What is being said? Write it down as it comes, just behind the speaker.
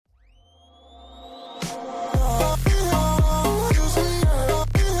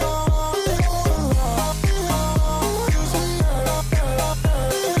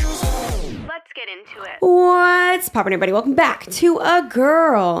What's poppin', everybody? Welcome back to A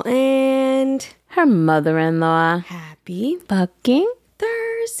Girl and Her mother-in-law. Happy Fucking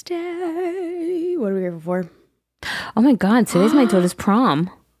Thursday. What are we grateful for? Oh my God, today's my daughter's prom.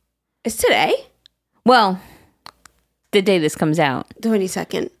 It's today? Well, the day this comes out.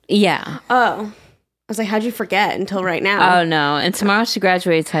 22nd. Yeah. Oh. I was like, how'd you forget until right now? Oh no. And tomorrow she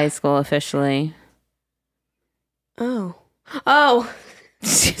graduates high school officially. Oh.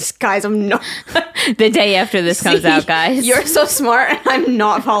 Guys, I'm not. The day after this comes out, guys. You're so smart and I'm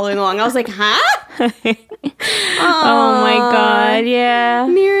not following along. I was like, huh? Oh my God, yeah.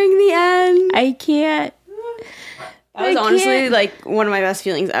 Nearing the end. I can't. That was honestly like one of my best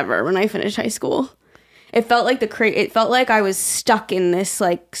feelings ever when I finished high school. It felt like it felt like I was stuck in this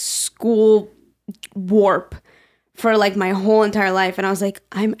like school warp for like my whole entire life, and I was like,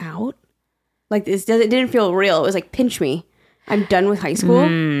 I'm out. Like it didn't feel real. It was like, pinch me. I'm done with high school.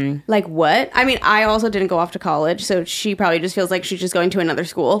 Like what? I mean, I also didn't go off to college, so she probably just feels like she's just going to another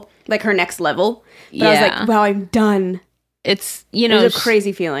school, like her next level. But I was like, wow, I'm done. It's, it was a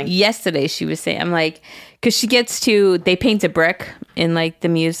crazy feeling. Yesterday she was saying, I'm like, because she gets to, they paint a brick in like the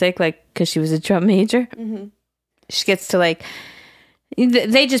music, like, because she was a drum major. Mm-hmm. She gets to like,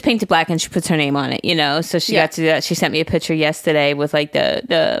 they just paint it black and she puts her name on it, so she got to do that. She sent me a picture yesterday with like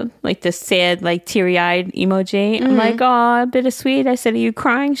the sad, like teary-eyed emoji. Mm-hmm. I'm like, oh, bittersweet. I said, are you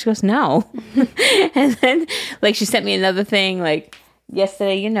crying? She goes, no. And then like she sent me another thing like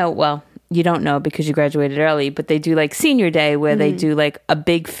yesterday, well, you don't know because you graduated early, but they do like senior day where they do like a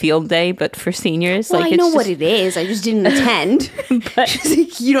big field day, but for seniors. Well, like I know what it is. I just didn't attend. But she's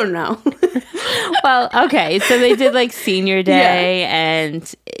like, you don't know. Well, okay. So they did like senior day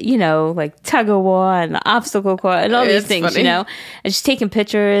and, like tug of war and the obstacle course and all these things, funny. And she's taking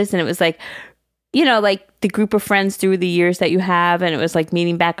pictures and it was like, like the group of friends through the years that you have, and it was like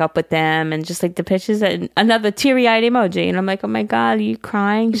meeting back up with them and just like the pictures and another teary-eyed emoji. And I'm like, oh my God, are you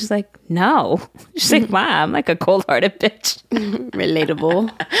crying? She's like, no. She's like, wow, I'm like a cold-hearted bitch.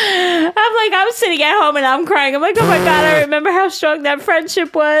 Relatable. I'm like, I'm sitting at home and I'm crying. I'm like, oh my God, I remember how strong that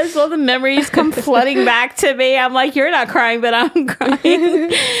friendship was. All the memories come flooding back to me. I'm like, you're not crying, but I'm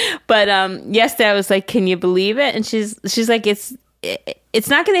crying. But yesterday I was like, can you believe it? And she's like, it's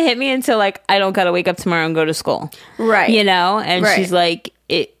not going to hit me until like I don't got to wake up tomorrow and go to school. Right. And right. She's like,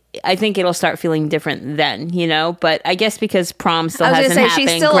 I think it'll start feeling different then, but I guess because prom still hasn't happened,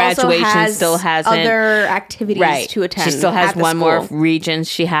 she still graduation still hasn't. Other activities to attend. She still has one more region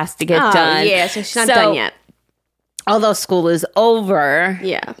she has to get done. Yeah, so she's not done yet. Although school is over.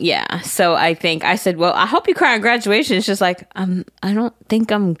 Yeah. Yeah. So I said, well, I hope you cry on graduation. It's just like, I don't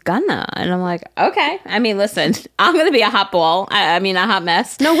think I'm gonna. And I'm like, okay. I mean, listen, I'm going to be a hot ball. I mean, a hot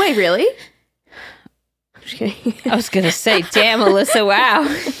mess. No way, really? I'm just kidding. I was going to say, damn, Alyssa, wow.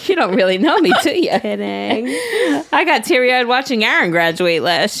 You don't really know me, do you? Kidding. I got teary-eyed watching Aaron graduate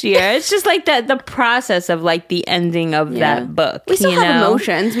last year. It's just like the process of like the ending of that book. We still have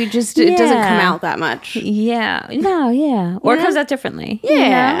emotions. We just, it doesn't come out that much. Yeah. No, yeah. Or it comes out differently.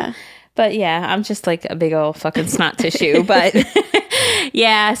 Yeah. But yeah, I'm just like a big old fucking snot tissue. But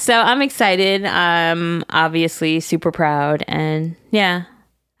yeah, so I'm excited. I'm obviously super proud. And yeah.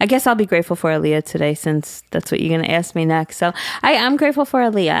 I guess I'll be grateful for Aaliyah today since that's what you're going to ask me next. So I'm grateful for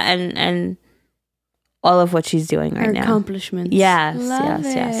Aaliyah and all of what she's doing right now. Her accomplishments. Yes, Love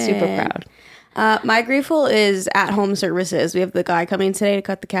yes. it. Super proud. My grateful is at-home services. We have the guy coming today to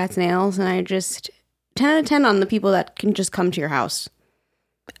cut the cat's nails, and I just 10 out of 10 on the people that can just come to your house.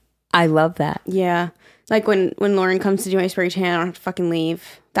 I love that. Yeah. Like when Lauren comes to do my spray tan, I don't have to fucking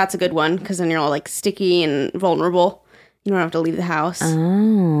leave. That's a good one because then you're all like sticky and vulnerable. You don't have to leave the house.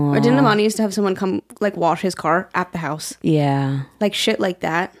 Oh. Or didn't Amani used to have someone come like wash his car at the house? Yeah. Like shit like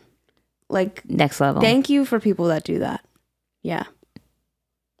that. Like next level. Thank you for people that do that. Yeah.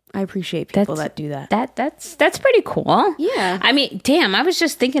 I appreciate people that do that. That's pretty cool. Yeah. I mean, damn, I was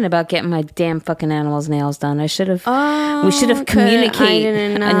just thinking about getting my damn fucking animal's nails done. I should have we should have communicated. I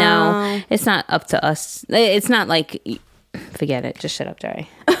didn't know. No, it's not up to us. It's not like forget it. Just shut up, Jerry.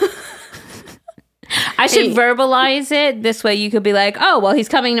 I should verbalize it. This way you could be like, oh, well, he's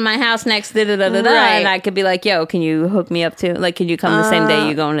coming to my house next, right. And I could be like, yo, can you hook me up too? Like, can you come the same day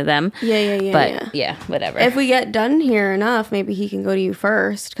you going to them? Yeah. But yeah, whatever. If we get done here enough, maybe he can go to you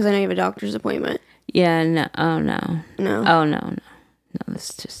first because I know you have a doctor's appointment. Yeah, no. Oh, no. No. Oh, no. No,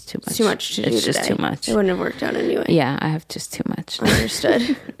 that's just too much. It's too much to do It's just today. too much. It wouldn't have worked out anyway. Yeah, I have just too much.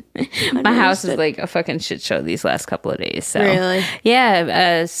 Understood. My house is like a fucking shit show these last couple of days. So really?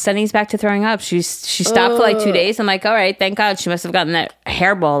 Yeah, Sunny's back to throwing up. She stopped for like 2 days. I'm like, all right, thank God. She must have gotten that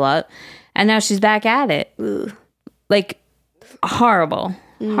hairball up. And now she's back at it. Ugh. Like, horrible.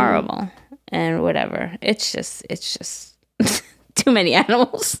 Horrible. and whatever. It's just too many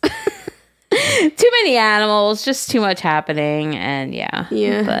animals. Too many animals, just too much happening, and yeah.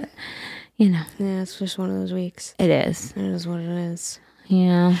 But yeah, it's just one of those weeks. It is. It is what it is.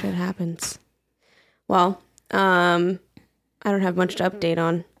 Yeah, shit happens. Well, I don't have much to update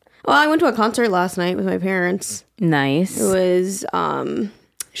on. Well, I went to a concert last night with my parents. Nice. It was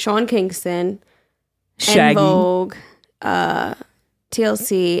Sean Kingston, Shaggy, En Vogue,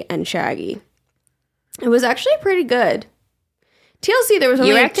 TLC, and Shaggy. It was actually pretty good. TLC, there was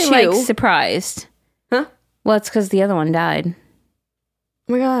only You're acting two. like surprised. Huh? Well, it's because the other one died.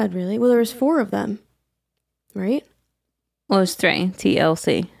 Oh my god, really? Well, there was 4 of them, right? Well, it was 3.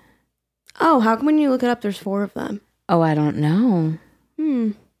 TLC. Oh, how come when you look it up, there's 4 of them? Oh, I don't know.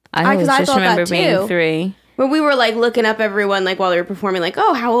 I always I just thought remember that being too. 3. When we were like looking up everyone like while they were performing, like,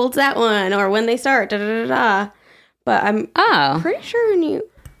 oh, how old's that one? Or when they start, da da da da. But I'm pretty sure when you...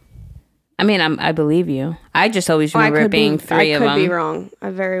 I mean, I believe you. I just always remember it being 3 of them. I could be wrong.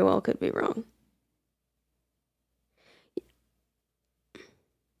 I very well could be wrong.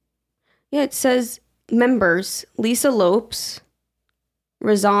 Yeah, it says members. Lisa Lopes.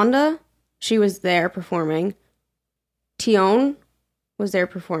 Razonda. She was there performing. Tion was there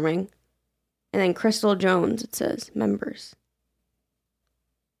performing. And then Crystal Jones, it says. Members.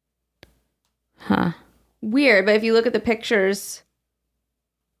 Huh. Weird, but if you look at the pictures...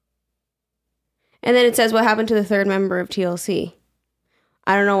 And then it says what happened to the 3rd member of TLC.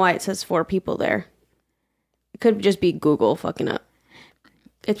 I don't know why it says 4 people there. It could just be Google fucking up.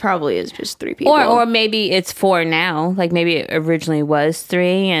 It probably is just 3 people. Or maybe it's 4 now. Like maybe it originally was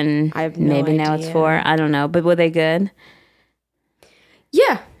 3 and I have no maybe idea. now it's 4. I don't know. But were they good?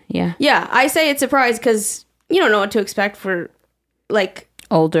 Yeah. Yeah. Yeah, I say it's surprised because you don't know what to expect for, like...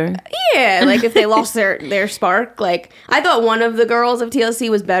 Older. Yeah, like if they lost their spark. Like, I thought one of the girls of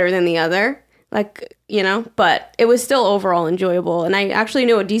TLC was better than the other. Like, you know, but it was still overall enjoyable. And I actually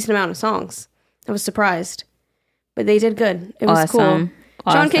knew a decent amount of songs. I was surprised. But they did good. It was cool.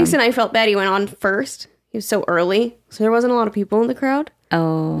 Sean Kingston, I felt bad he went on first. He was so early. So there wasn't a lot of people in the crowd.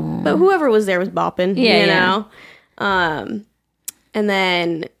 Oh. But whoever was there was bopping, you know? And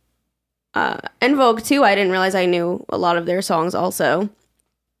then En Vogue, too, I didn't realize I knew a lot of their songs also.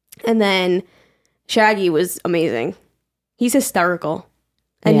 And then Shaggy was amazing. He's hysterical.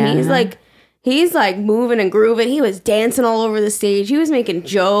 And he's like moving and grooving. He was dancing all over the stage. He was making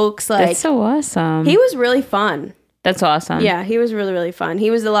jokes. Like, that's so awesome. He was really fun. That's awesome. Yeah, he was really, really fun.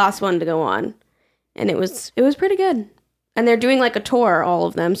 He was the last one to go on. And it was pretty good. And they're doing like a tour, all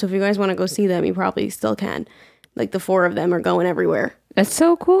of them. So if you guys want to go see them, you probably still can. Like the 4 of them are going everywhere. That's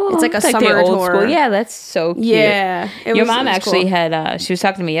so cool. It's like a summer old tour. School. Yeah, that's so cute. Yeah. Your mom actually cool. had, she was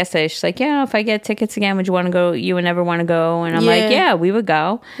talking to me yesterday. She's like, yeah, if I get tickets again, would you want to go? You would never want to go. And I'm like, yeah, we would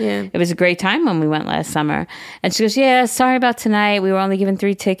go. Yeah. It was a great time when we went last summer. And she goes, yeah, sorry about tonight. We were only given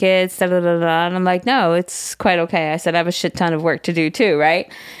 3 tickets. Da, da, da, da. And I'm like, no, it's quite okay. I said, I have a shit ton of work to do too,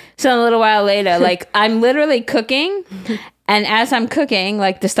 right? So a little while later, like I'm literally cooking. And as I'm cooking,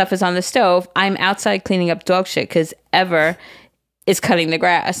 like the stuff is on the stove, I'm outside cleaning up dog shit because Ever is cutting the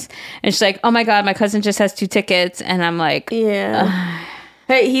grass. And she's like, oh my God, my cousin just has 2 tickets. And I'm like, yeah.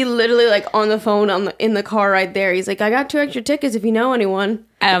 Hey, he literally like on the phone in the car right there. He's like, I got 2 extra tickets if you know anyone.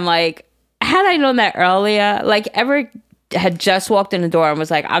 And I'm like, had I known that earlier, like Ever had just walked in the door and was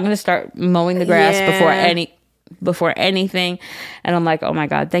like, I'm going to start mowing the grass before anything. And I'm like, oh my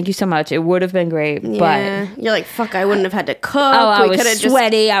God, thank you so much. It would have been great. Yeah. But you're like, fuck, I wouldn't have had to cook. Oh, I was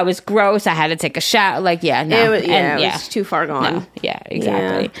sweaty. I was gross. I had to take a shower. Like, yeah, no. It was too far gone. No. Yeah,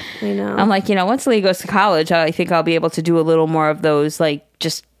 exactly. Yeah, I know. I'm like, once Lee goes to college, I think I'll be able to do a little more of those, like,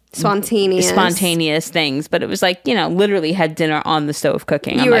 just spontaneous things. But it was like, literally had dinner on the stove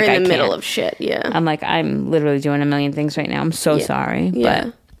cooking. You were in the middle of shit, yeah. I'm like, I'm literally doing a million things right now. I'm so sorry. Yeah.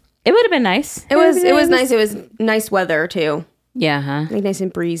 But it would have been nice. It was nice. It was nice weather too. Yeah, huh? Like nice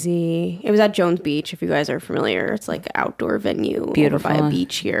and breezy. It was at Jones Beach, if you guys are familiar. It's like an outdoor venue. Beautiful. Over by a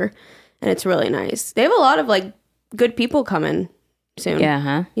beach here. And it's really nice. They have a lot of like good people coming soon. Yeah,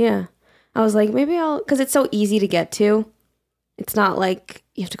 huh? Yeah. I was like, maybe because it's so easy to get to. It's not like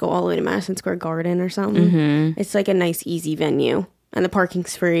you have to go all the way to Madison Square Garden or something. Mm-hmm. It's like a nice, easy venue. And the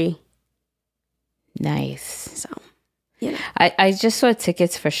parking's free. Nice. So, yeah. I just saw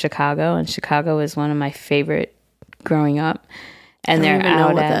tickets for Chicago, and Chicago is one of my favorite growing up. And they're I don't even out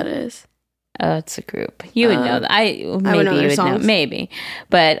know what at, that is. It's a group. You would know that. I would know their songs. Maybe.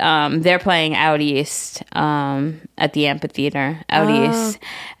 But they're playing out east at the amphitheater out east.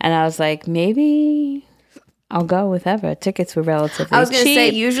 And I was like, maybe I'll go with Ever. Tickets were relatively cheap. I was going to say,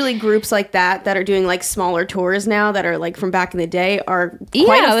 usually groups like that are doing like smaller tours now that are like from back in the day are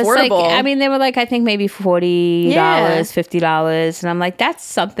quite affordable. Like, I mean, they were like, I think maybe $40, $50. And I'm like, that's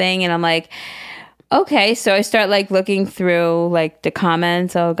something. And I'm like, okay. So I start like looking through like the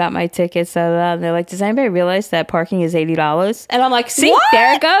comments. Oh, got my tickets. Blah, blah, blah. And they're like, does anybody realize that parking is $80? And I'm like, see, what?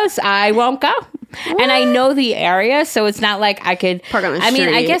 There it goes. I won't go. What? And I know the area. So it's not like I could park on the street. I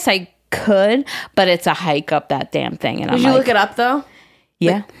mean, I guess I could, but it's a hike up that damn thing. And Did you look it up though?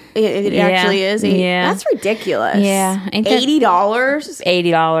 Yeah. Like, it actually is. Yeah. That's ridiculous. Yeah. $80?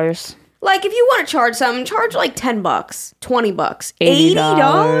 $80. Like if you want to charge something, charge like $10, $20.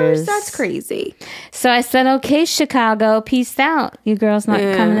 $80? That's crazy. So I said, okay, Chicago, peace out. You girls not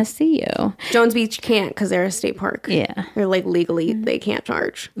coming to see you. Jones Beach can't because they're a state park. Yeah. They're like legally, they can't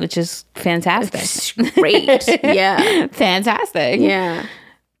charge. Which is fantastic. It's great. Yeah. Fantastic. Yeah.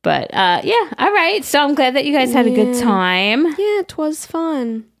 But yeah, all right. So I'm glad that you guys had a good time. Yeah, it was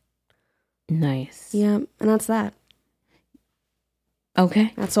fun. Nice. Yeah, and that's that.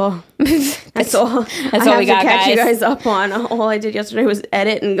 Okay. That's all. That's all. That's all we got, catch guys. you guys up on. All I did yesterday was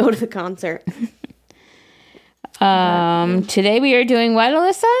edit and go to the concert. Today we are doing what,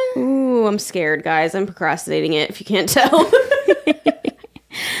 Alyssa? Ooh, I'm scared, guys. I'm procrastinating it, if you can't tell.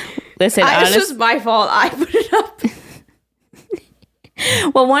 Listen, this was my fault. I put it up.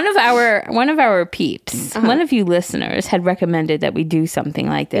 Well, one of our peeps, one of you listeners, had recommended that we do something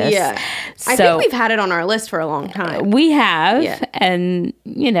like this. Yeah, so, I think we've had it on our list for a long time. We have, and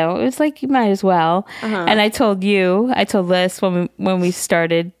you know, it was like you might as well. And I told Liz when we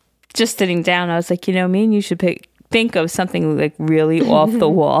started just sitting down, I was like, you know, me and you should think of something like really off the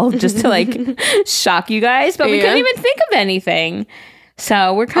wall, just to like shock you guys, but we couldn't even think of anything.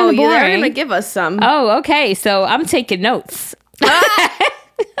 So we're kind of boring. They're gonna give us some. Oh, okay. So I'm taking notes.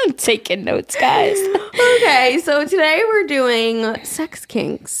 I'm taking notes, guys. Okay, so today we're doing sex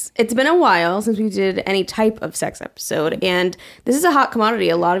kinks. It's been a while since we did any type of sex episode, and this is a hot commodity.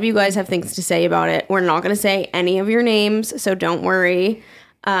 A lot of you guys have things to say about it. We're not going to say any of your names, so don't worry.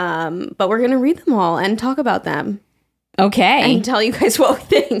 But we're going to read them all and talk about them. Okay. And tell you guys what we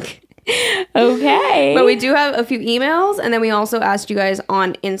think. Okay. But we do have a few emails, and then we also asked you guys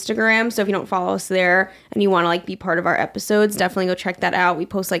on Instagram. So if you don't follow us there and you want to like be part of our episodes, definitely go check that out. We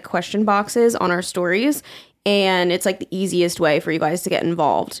post like question boxes on our stories, and it's like the easiest way for you guys to get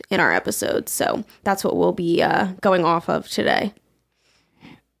involved in our episodes. So that's what we'll be going off of today.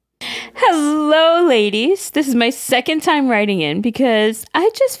 Hello, ladies. This is my second time writing in because I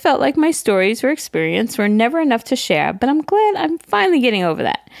just felt like my stories or experience were never enough to share, but I'm glad I'm finally getting over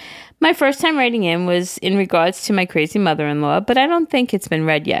that. My first time writing in was in regards to my crazy mother-in-law, but I don't think it's been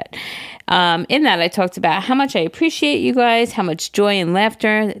read yet. In that, I talked about how much I appreciate you guys, how much joy and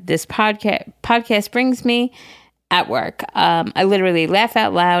laughter this podcast brings me at work. I literally laugh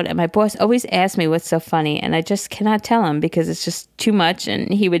out loud, and my boss always asks me what's so funny, and I just cannot tell him because it's just too much,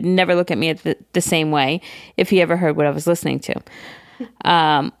 and he would never look at me the same way if he ever heard what I was listening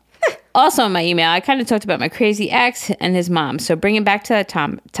to. Also in my email, I kind of talked about my crazy ex and his mom. So bringing back to that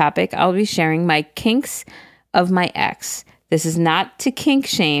topic, I'll be sharing my kinks of my ex. This is not to kink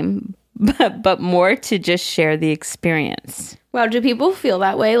shame, but more to just share the experience. Wow, do people feel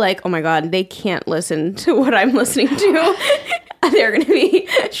that way? Like, oh my God, they can't listen to what I'm listening to. They're going to be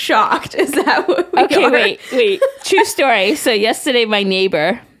shocked. Is that what we are? Wait. True story. So yesterday, my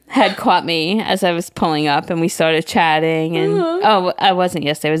neighbor had caught me as I was pulling up, and we started chatting, and oh, I wasn't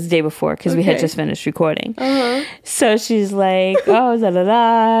yesterday, it was the day before, because we had just finished recording. So she's like, oh, da da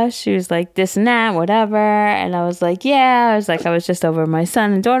da, she was like this and that, whatever, and I was like, yeah, I was just over at my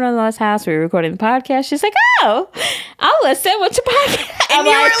son and daughter-in-law's house, we were recording the podcast. She's like, oh, I'll listen, what's your podcast? And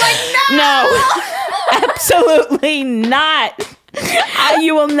you were like, no, absolutely not.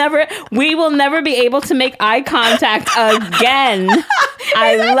 We will never be able to make eye contact again.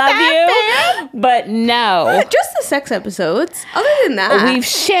 I love you, but no. Just the sex episodes. Other than that, we've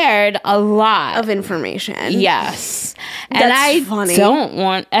shared a lot of information. Yes. And That's funny. Don't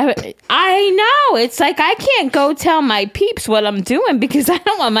want. I know. It's like I can't go tell my peeps what I'm doing because I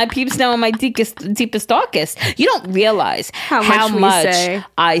don't want my peeps knowing my deepest, darkest. You don't realize how much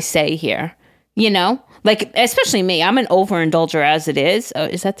I say here. You know? Like, especially me, I'm an overindulger as it is.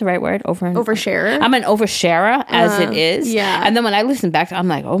 Is that the right word? Oversharer? I'm an oversharer as it is. Yeah. And then when I listen back, I'm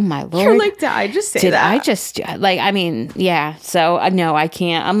like, oh my Lord. You're like, did I just say that? I just, like, I mean, yeah. So, no, I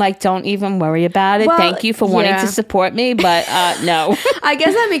can't. I'm like, don't even worry about it. Well, thank you for wanting to support me, but no. I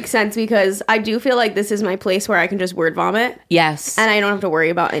guess that makes sense because I do feel like this is my place where I can just word vomit. Yes. And I don't have to worry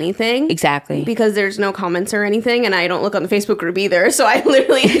about anything. Exactly. Because there's no comments or anything, and I don't look on the Facebook group either. So I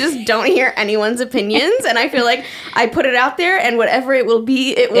literally just don't hear anyone's opinions. happens, and I feel like I put it out there, and whatever it will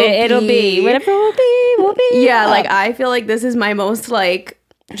be, it'll be. Whatever it will be. Yeah, like I feel like this is my most like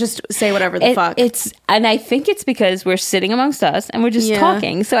just say whatever the fuck. And I think it's because we're sitting amongst us and we're just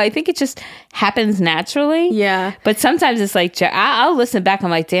talking. So I think it just happens naturally. Yeah. But sometimes it's like, I'll listen back. I'm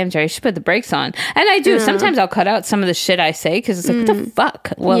like, damn, Jerry, you should put the brakes on. And I do. Sometimes I'll cut out some of the shit I say because it's like, what the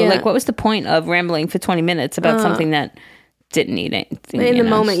fuck? Well, like, what was the point of rambling for 20 minutes about something that didn't need it? In the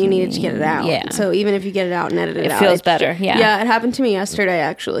moment, you needed to get it out. Yeah. So even if you get it out and edit it out, it feels better. Yeah. Yeah, it happened to me yesterday,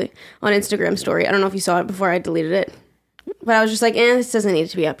 actually, on Instagram story. I don't know if you saw it before I deleted it. But I was just like, this doesn't need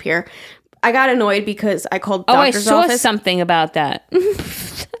to be up here. I got annoyed because I called doctor's office. I saw something about that.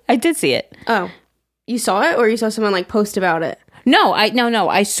 I did see it. Oh. You saw it? Or you saw someone like post about it? No.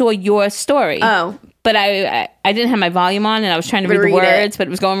 I saw your story. Oh. But I didn't have my volume on and I was trying to read the words, but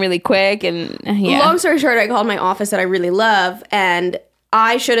it was going really quick. And Long story short, I called my office that I really love, and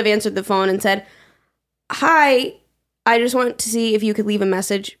I should have answered the phone and said, hi, I just want to see if you could leave a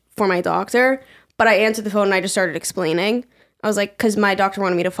message for my doctor. But I answered the phone and I just started explaining. I was like, because my doctor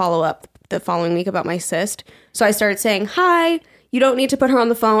wanted me to follow up the following week about my cyst. So I started saying, hi, you don't need to put her on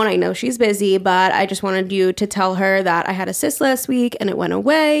the phone. I know she's busy, but I just wanted you to tell her that I had a cyst last week and it went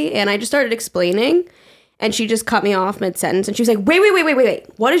away. And I just started explaining. And she just cut me off mid-sentence. And she was like, wait.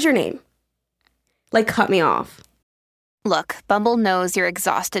 What is your name? Like, cut me off. Look, Bumble knows you're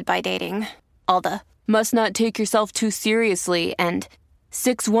exhausted by dating. All the must not take yourself too seriously and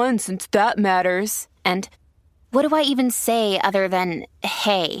 6'1" since that matters. And what do I even say other than,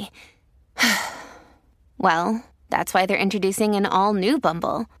 hey? Well, that's why they're introducing an all-new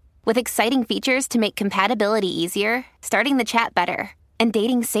Bumble with exciting features to make compatibility easier, starting the chat better, and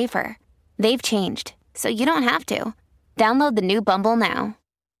dating safer. They've changed, so you don't have to. Download the new Bumble now.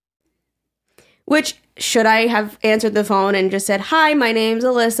 Which, should I have answered the phone and just said, hi, my name's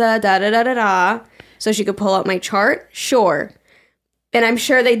Alyssa, da-da-da-da-da, so she could pull up my chart? Sure. And I'm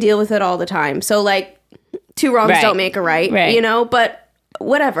sure they deal with it all the time. So, like, two wrongs don't make a right, you know? But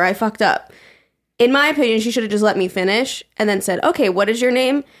whatever, I fucked up. In my opinion, she should have just let me finish and then said, okay, what is your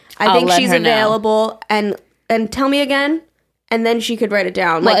name? I think she's available. And tell me again. And then she could write it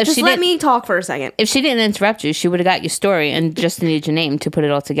down. Well, like, just let me talk for a second. If she didn't interrupt you, she would have got your story and just needed your name to put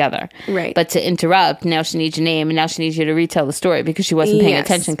it all together. Right. But to interrupt, now she needs your name and now she needs you to retell the story because she wasn't paying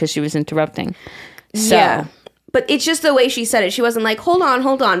attention because she was interrupting. So. Yeah. But it's just the way she said it. She wasn't like, hold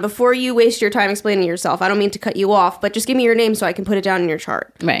on. Before you waste your time explaining yourself, I don't mean to cut you off, but just give me your name so I can put it down in your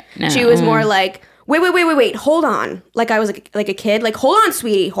chart. Right. No. She was more like, wait, hold on. Like I was like a kid. Like, hold on,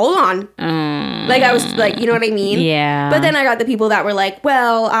 sweetie, hold on. Like I was like, you know what I mean? Yeah. But then I got the people that were like,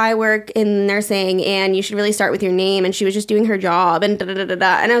 well, I work in nursing and you should really start with your name. And she was just doing her job and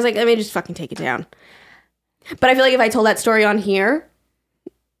da-da-da-da-da. And I was like, let me just fucking take it down. But I feel like if I told that story on here,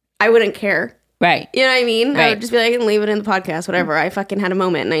 I wouldn't care. Right. You know what I mean? Right. I would just be like, I can leave it in the podcast, whatever. I fucking had a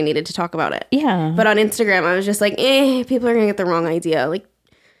moment and I needed to talk about it. Yeah. But on Instagram, I was just like, people are going to get the wrong idea. Like,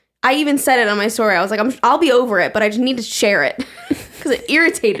 I even said it on my story. I was like, I'll be over it, but I just need to share it. Because it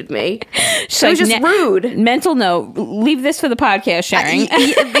irritated me. So it was just rude. Mental note, leave this for the podcast sharing.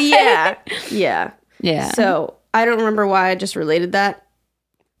 Yeah. So I don't remember why I just related that.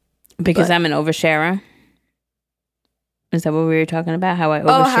 Because I'm an oversharer. Is that what we were talking about? How I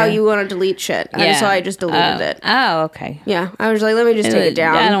overshare? Oh, how you want to delete shit. Yeah. So I just deleted it. Oh, okay. Yeah. I was like, let me just take it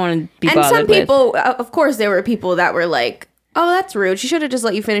down. I don't want to be bothered. And some people, of course, there were people that were like, oh, that's rude. She should have just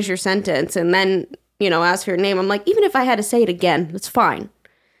let you finish your sentence and then, ask for your name. I'm like, even if I had to say it again, that's fine.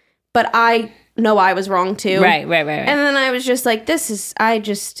 But I know I was wrong too. Right. And then I was just like, Wait,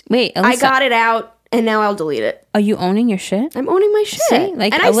 Alyssa, I got it out and now I'll delete it. Are you owning your shit? I'm owning my shit. See?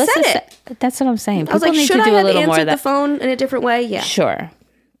 Like, and Alyssa I said it. That's what I'm saying. I was like, should I have answered the phone in a different way? Yeah. Sure.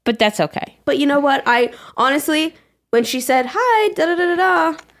 But that's okay. But you know what? I honestly, when she said, hi,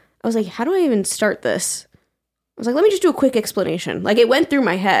 da-da-da-da-da, I was like, how do I even start this? I was like, let me just do a quick explanation. Like, it went through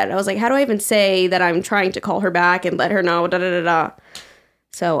my head. I was like, how do I even say that I'm trying to call her back and let her know, da-da-da-da?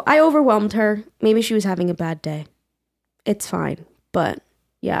 So I overwhelmed her. Maybe she was having a bad day. It's fine. But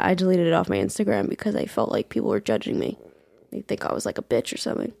yeah, I deleted it off my Instagram because I felt like people were judging me. They think I was like a bitch or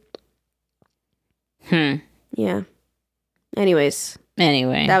something. Yeah. Anyways.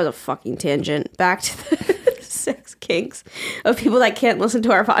 That was a fucking tangent. Back to the sex kinks of people that can't listen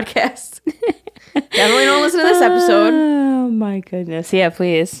to our podcast. Definitely don't listen to this episode. Oh my goodness. Yeah,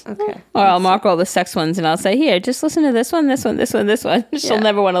 please. Okay. Or I'll mark all the sex ones and I'll say, here, just listen to this one. She'll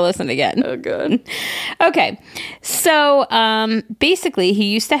never want to listen again. Oh, good. Okay. So basically,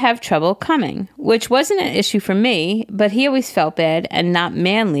 he used to have trouble coming, which wasn't an issue for me, but he always felt bad and not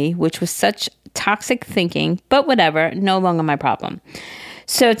manly, which was such toxic thinking, but whatever, no longer my problem.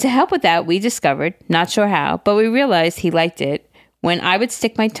 So to help with that, we discovered, not sure how, but we realized he liked it when I would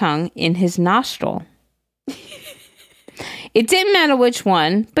stick my tongue in his nostril. It didn't matter which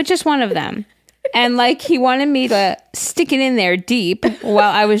one, but just one of them. And like he wanted me to stick it in there deep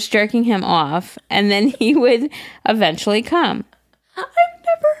while I was jerking him off, and then he would eventually come. I've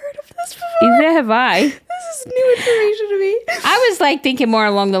never heard of this before. Neither have I. This is new information to me. I was like thinking more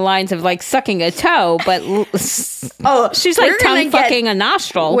along the lines of like sucking a toe, but she's like tongue fucking a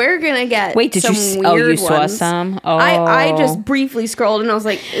nostril. We're gonna get. Wait, did you? Oh, you saw some? Oh, I just briefly scrolled and I was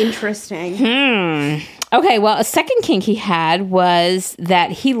like, interesting. Okay, well, a second kink he had was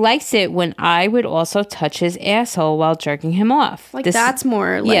that he likes it when I would also touch his asshole while jerking him off. Like that's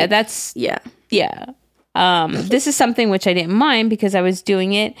more. Like, yeah. This is something which I didn't mind because I was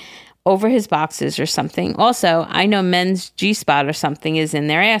doing it over his boxes or something. Also, I know men's G-spot or something is in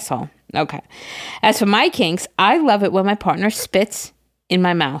their asshole. Okay. As for my kinks, I love it when my partner spits in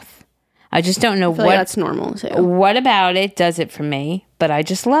my mouth. I just don't know that's normal too. What about it does it for me, but I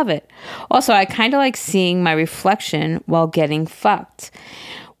just love it. Also, I kind of like seeing my reflection while getting fucked.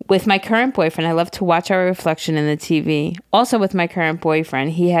 With my current boyfriend, I love to watch our reflection in the TV. Also, with my current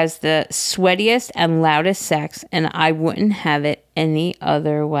boyfriend, he has the sweatiest and loudest sex, and I wouldn't have it any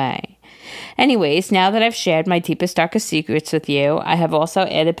other way. Anyways, now that I've shared my deepest, darkest secrets with you, I have also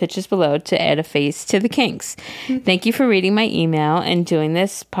added pictures below to add a face to the kinks. Thank you for reading my email and doing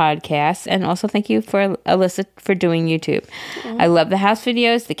this podcast, and also thank you for Alyssa for doing YouTube. I love the house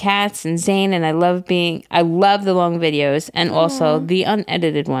videos, the cats, and Zane, and I love the long videos and also the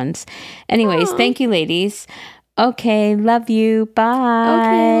unedited ones. Anyways, thank you, ladies. Okay, love you. Bye.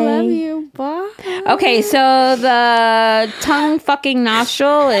 Okay, love you. Bye. Okay, so the tongue fucking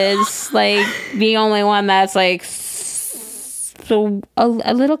nostril is like the only one that's like so a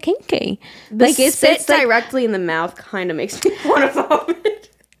little kinky. The like it spit directly in the mouth kind of makes me want to vomit.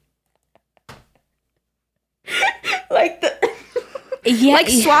 Like the like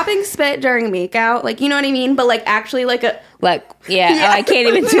swapping spit during makeout, like you know what I mean, but like actually like a I can't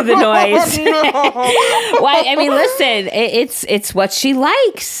even do the noise. Well, I mean, listen, it's what she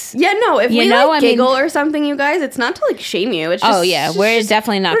likes. Yeah, no, if we giggle or something, you guys, it's not to like shame you. It's just, we're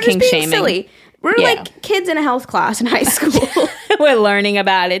definitely not kink shaming. Silly. We're like kids in a health class in high school. We're learning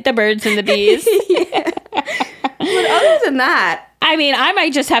about it, the birds and the bees. But other than that, I mean, I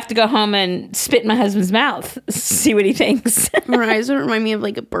might just have to go home and spit in my husband's mouth, see what he thinks. Her eyes would remind me of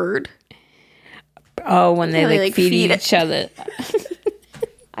like a bird. Oh, when they like feed each other.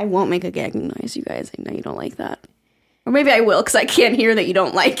 I won't make a gagging noise, you guys. I know you don't like that. Or maybe I will because I can't hear that you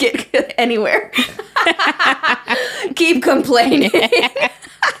don't like it anywhere. Keep complaining.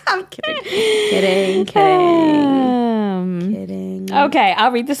 I'm kidding. Kidding. Okay,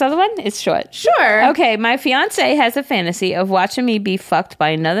 I'll read this other one. It's short. Sure. Okay, my fiance has a fantasy of watching me be fucked by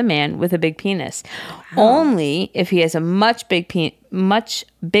another man with a big penis. Wow. Only if he has a much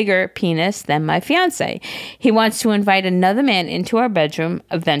bigger penis than my fiance. He wants to invite another man into our bedroom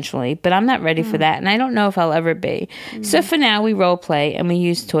eventually, but I'm not ready for that, and I don't know if I'll ever be. So for now, we role play and we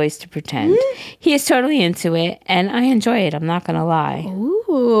use toys to pretend. He is totally into it, and I enjoy it. I'm not gonna lie. Ooh.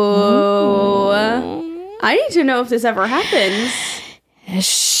 I need to know if this ever happens.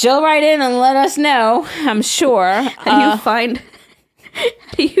 She'll write in and let us know, I'm sure. How do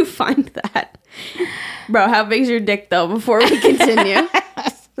you find that? Bro, how big's your dick though before we continue?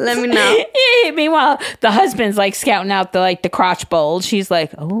 Let me know. Yeah, meanwhile, the husband's like scouting out the crotch bulge. She's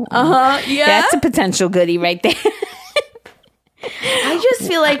like, yeah. That's a potential goodie right there. I just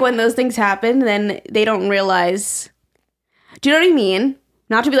feel like when those things happen, then they don't realize. Do you know what I mean?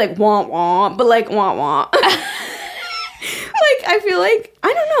 Not to be like wah wah, but like wah wah. Like I feel like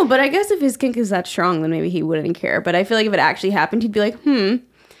I don't know, but I guess if his kink is that strong, then maybe he wouldn't care. But I feel like if it actually happened, he'd be like,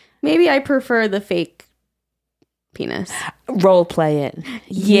 maybe I prefer the fake penis. Role play it.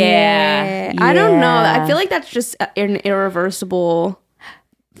 Yeah. I don't know. I feel like that's just an irreversible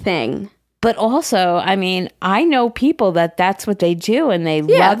thing. But also, I mean, I know people that's what they do and they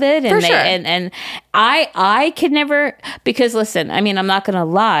love it, and and I could never, because listen, I mean, I'm not gonna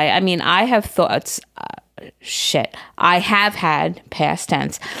lie. I mean, I have thoughts. I have had, past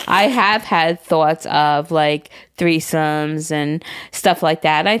tense, I have had thoughts of like threesomes and stuff like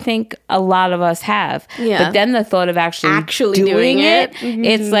that. I think a lot of us have. Yeah. But then the thought of actually doing it,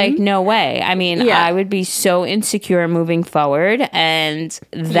 it's like, no way. I mean, I would be so insecure moving forward. And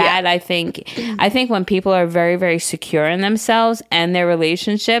that I think when people are very, very secure in themselves and their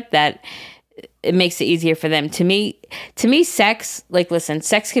relationship, that it makes it easier for them. To me, sex, like, listen,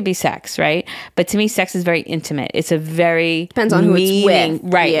 sex could be sex, right? But to me, sex is very intimate. It's a very depends on who it's with,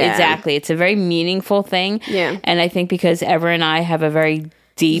 right? Yeah. Exactly. It's a very meaningful thing. Yeah. And I think because Ever and I have a very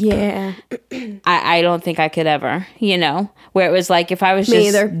deep. Yeah. I don't think I could ever, where it was like if I was Me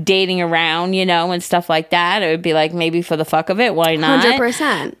just either. dating around, and stuff like that, it would be like maybe for the fuck of it, why not?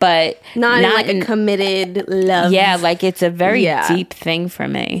 100%. But Not in like a committed love. yeah, like it's a very deep thing for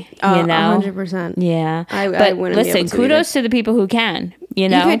me, 100%. Yeah. I but wouldn't be listen, able to kudos to the people who can, You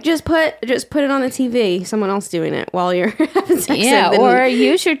could just put it on the TV, someone else doing it while you're having sex. Yeah, or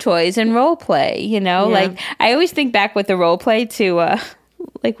use your toys and role play, Like I always think back with the role play to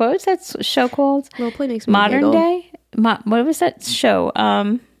like what was that show called? Role play makes me Modern giggle. Day? What was that show?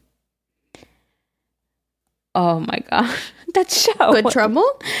 Oh my gosh. That show. Good Trouble?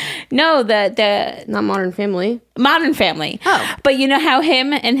 No, the Not Modern Family. Modern Family. Oh. But you know how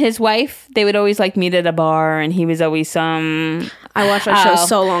him and his wife, they would always like meet at a bar and he was always I watched that show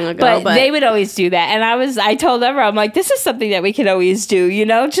so long ago. But they would always do that. And I told Ever, I'm like, this is something that we could always do,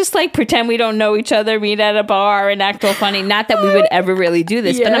 just like pretend we don't know each other, meet at a bar and act all funny. Not that we would ever really do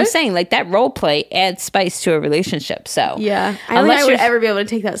this, but I'm saying like that role play adds spice to a relationship. So yeah. I don't think I would ever be able to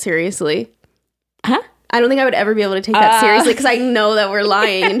take that seriously. Huh? I don't think I would ever be able to take that seriously because I know that we're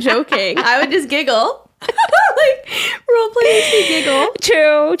lying and joking. I would just giggle. Like, role play makes me giggle.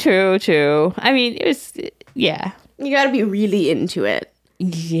 True. I mean, it was, yeah. You gotta be really into it.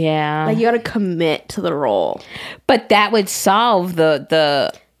 Yeah. Like, you gotta commit to the role. But that would solve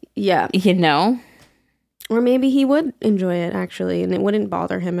the Yeah. Or maybe he would enjoy it, actually, and it wouldn't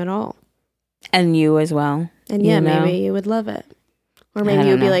bother him at all. And you as well. And yeah, maybe you would love it. Or maybe you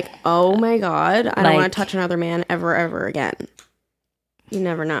would be like, oh my God, I don't want to touch another man ever again. You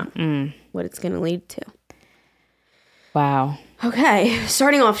never know what it's going to lead to. Wow. Okay,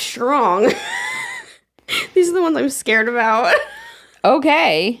 starting off strong. These are the ones I'm scared about.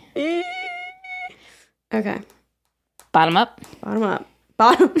 Okay. Okay. Bottom up.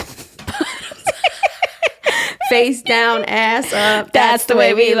 Bottom. Face down, ass up. That's the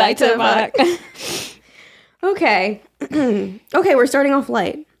way we like to fuck. Okay. Okay, we're starting off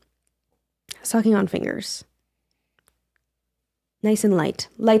light. Sucking on fingers. Nice and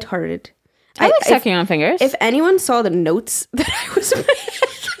lighthearted. I like sucking on fingers. If anyone saw the notes that I was making,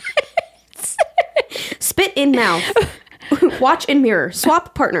 spit in mouth, watch in mirror,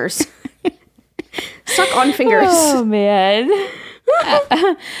 swap partners, suck on fingers. Oh man.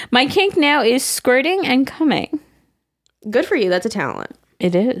 My kink now is squirting and coming. Good for you. That's a talent.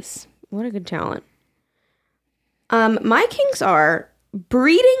 It is. What a good talent. My kinks are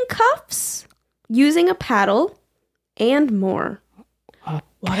breeding cuffs, using a paddle, and more.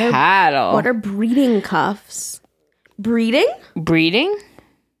 Paddle. What are breeding cuffs? Breeding? Breeding?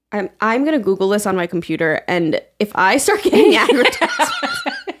 I'm gonna Google this on my computer, and if I start getting advertisements,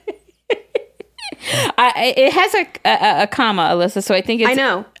 it has a comma, Alyssa. So I think it's. I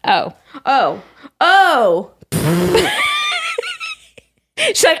know. Oh.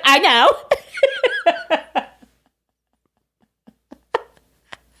 She's like, I know.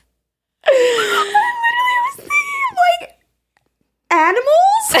 I literally was thinking like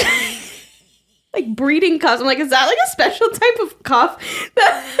animals, like breeding cuffs. I'm like, is that like a special type of cuff?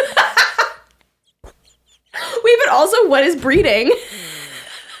 Wait, but also, what is breeding?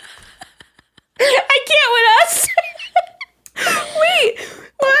 I can't with us. Wait,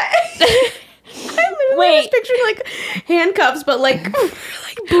 what? I literally was picturing like handcuffs, but like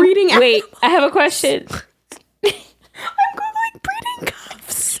breeding. Wait, I have a question. I'm googling breeding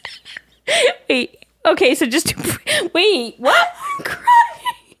cuffs. Wait. Okay, so just wait. What? I'm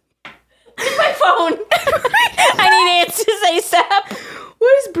crying. Where's my phone? I need answers ASAP.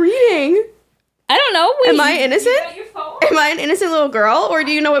 What is breeding? I don't know. Wait, Am I innocent? You got your phone? Am I an innocent little girl, or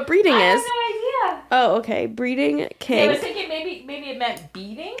do you know what breeding I is? have no idea. Oh, okay. Breeding Yeah, I kink. was thinking maybe it meant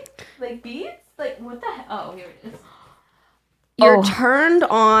beading, like beads. Like what the hell? Oh, here it is. You're turned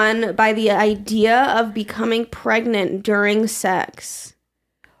on by the idea of becoming pregnant during sex.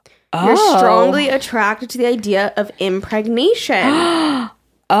 You're strongly attracted to the idea of impregnation.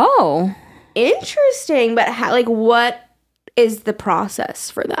 Oh. Interesting, but what is the process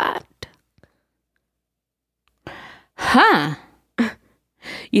for that? Huh.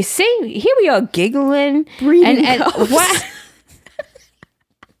 You see, here we are giggling. Breeding and cuffs. What?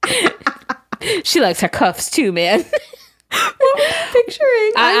 She likes her cuffs too, man. What were you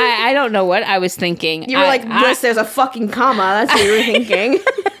picturing? I don't know what I was thinking. You were like, Bliss, there's a fucking comma. That's what you were thinking.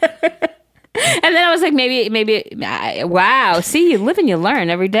 And then I was like, maybe. Wow. See, you live and you learn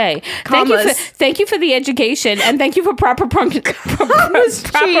every day. Commas. Thank you for the education, and thank you for proper Commas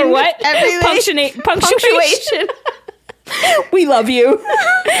proper change what? everything. Punctuation. We love you.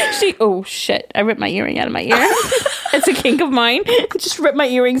 Oh shit, I ripped my earring out of my ear. It's a kink of mine. Just rip my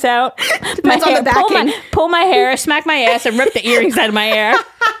earrings out. Depends on the backing. Pull my hair, smack my ass, and rip the earrings out of my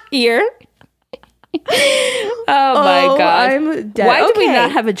ear. Oh my god. I'm dead. Why did we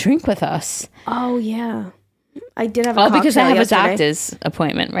not have a drink with us? Oh yeah. I did have a cocktail because I have yesterday. A doctor's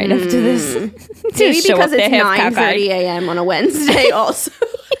appointment right after this. Maybe because it's 9:30 a.m. on a Wednesday also.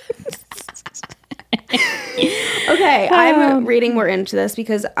 Okay, I'm reading more into this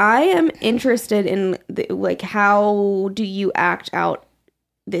because I am interested in how do you act out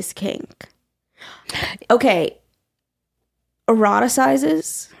this kink? Okay,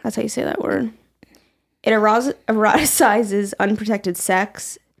 eroticizes. That's how you say that word. It eroticizes unprotected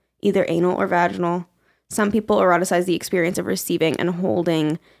sex, either anal or vaginal. Some people eroticize the experience of receiving and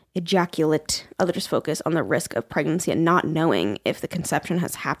holding ejaculate. Others focus on the risk of pregnancy and not knowing if the conception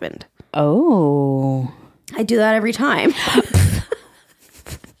has happened. Oh. I do that every time.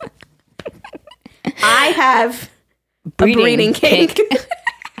 I have a breeding kink.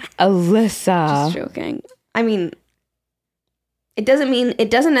 Alyssa. Just joking. I mean, it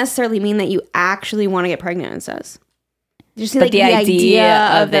doesn't necessarily mean that you actually want to get pregnant, it says. Just like the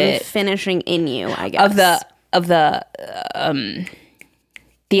idea of them finishing in you, I guess. Of the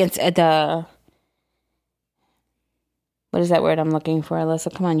what is that word I'm looking for,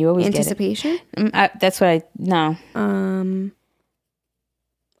 Alyssa? Come on, you always anticipation? Get it. That's what I no.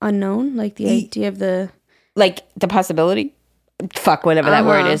 Unknown, like the idea of the possibility. Fuck, whatever that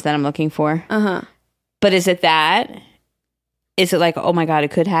word is that I'm looking for. But is it that? Is it like, oh my god,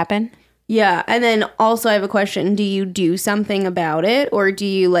 it could happen? Yeah, and then also I have a question. Do you do something about it, or do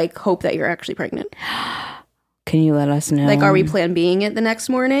you hope that you're actually pregnant? Can you let us know? Are we plan Bing it the next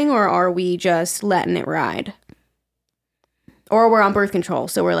morning, or are we just letting it ride? Or we're on birth control,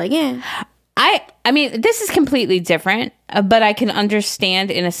 so we're yeah. I mean, this is completely different, but I can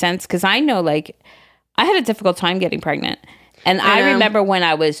understand in a sense because I know, I had a difficult time getting pregnant, and I remember when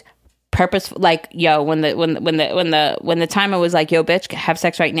I was purposeful, when the timer was yo, bitch, have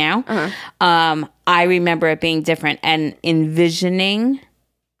sex right now. I remember it being different and envisioning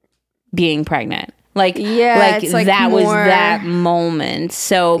being pregnant. That was that moment.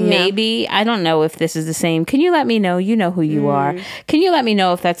 So maybe, I don't know if this is the same. Can you let me know? You know who you are. Can you let me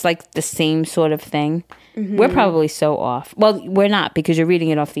know if that's the same sort of thing? Mm-hmm. We're probably so off. Well, we're not because you're reading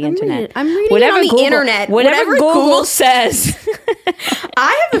it off the internet. I'm reading it on the internet. Whatever Google says.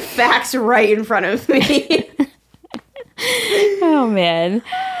 I have the facts right in front of me. Oh, man.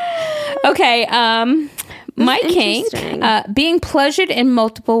 Okay, my kink, being pleasured in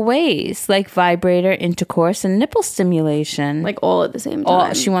multiple ways, like vibrator, intercourse, and nipple stimulation. All at the same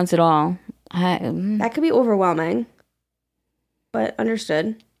time. She wants it all. That could be overwhelming, but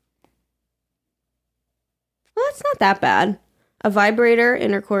understood. Well, that's not that bad. A vibrator,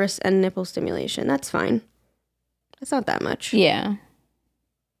 intercourse, and nipple stimulation. That's fine. That's not that much. Yeah.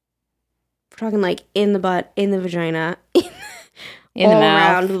 We're talking in the butt, in the vagina, in all the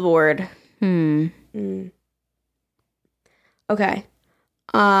mouth. around the board. Okay.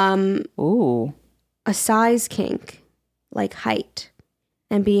 Ooh. A size kink, like height,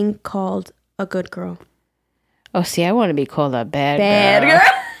 and being called a good girl. Oh, see, I want to be called a bad girl.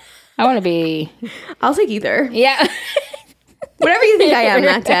 I want to be. I'll take either. Yeah. Whatever you think I am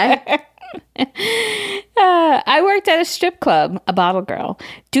that day. I worked at a strip club, a bottle girl.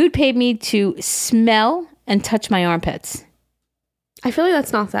 Dude paid me to smell and touch my armpits. I feel like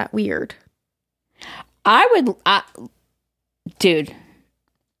that's not that weird. Dude.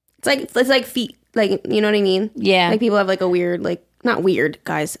 It's like feet. You know what I mean? Yeah. People have a weird, not weird,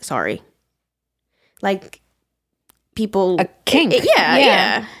 guys, sorry. People. A kink.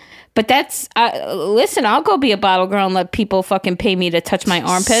 Yeah. But that's, listen, I'll go be a bottle girl and let people fucking pay me to touch my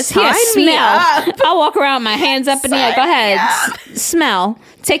armpits. Sign me up. I'll walk around with my hands up in the air. Go ahead. Smell.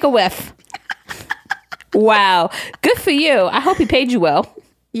 Take a whiff. Wow. Good for you. I hope he paid you well.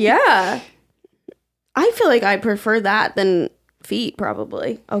 Yeah. I feel like I prefer that than feet,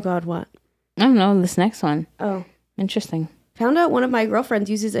 probably. Oh, God, what? I don't know. This next one. Oh. Interesting. Found out one of my girlfriends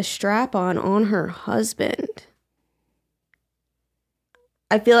uses a strap-on her husband.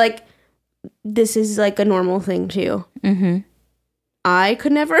 I feel like this is a normal thing, too. Mm-hmm. I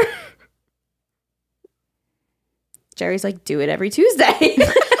could never. Jerry's do it every Tuesday.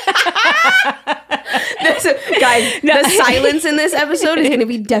 Guys, the silence in this episode is going to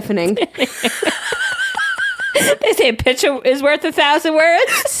be deafening. They say a picture is worth 1,000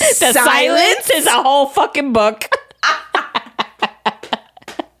 words. The silence is a whole fucking book.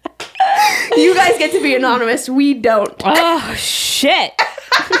 You guys get to be anonymous. We don't. Oh, shit.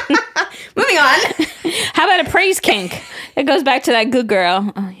 Moving on. How about a praise kink? It goes back to that good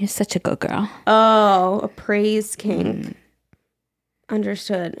girl. Oh, you're such a good girl. Oh, a praise kink.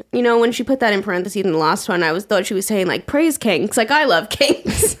 Understood. You know, when she put that in parentheses in the last one, I thought she was saying like praise kinks. Like I love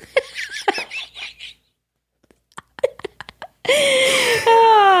kinks.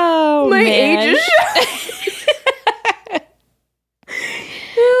 Oh, My man. age is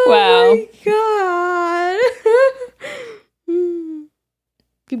Wow. Oh my god.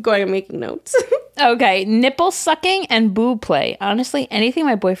 Keep going. I'm making notes. Okay, nipple sucking and boob play. Honestly, anything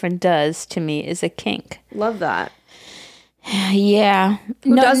my boyfriend does to me is a kink. Love that. Yeah.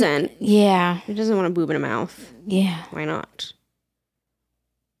 Who doesn't? Yeah. Who doesn't want a boob in a mouth? Yeah. Why not?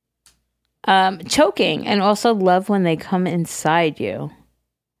 Choking, and also love when they come inside you.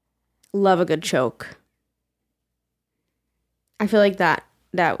 Love a good choke. I feel like that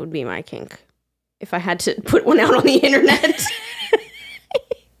would be my kink. If I had to put one out on the internet.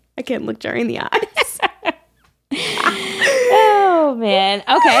 I can't look Jerry in the eyes. Oh, man.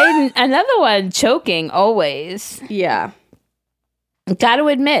 Okay, another one. Choking, always. Yeah. Gotta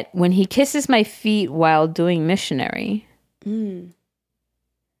admit, when he kisses my feet while doing missionary. I'm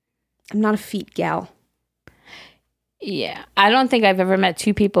not a feet gal. Yeah. I don't think I've ever met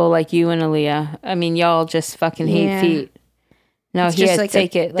two people like you and Aaliyah. I mean, y'all just fucking hate feet. No, it's here, just like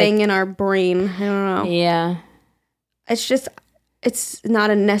take a it. thing in our brain. I don't know. Yeah. It's not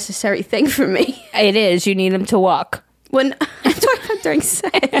a necessary thing for me. It is. You need him to walk. When I'm talking about during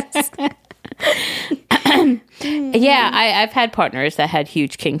sex. Yeah, I've had partners that had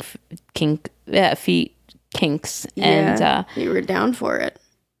huge feet kinks, and you were down for it.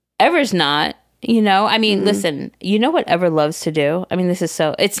 Ever's not. You know, I mean, listen. You know what Ever loves to do? I mean, this is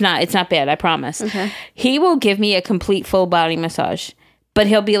so. It's not bad. I promise. Okay. He will give me a complete full body massage, but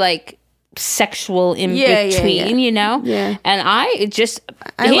he'll be like sexual in between. You know. Yeah. And I just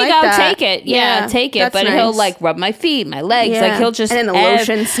I like that. Take it. Yeah, take it. That's But nice. he'll like rub my feet, my legs. Yeah. Like he'll just and then the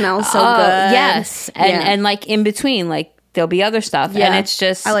lotion smells so good. Yes, and like in between, like there'll be other stuff, and it's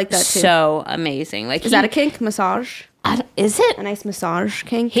just I like that too. So amazing. Like, is that a kink massage? Is it a nice massage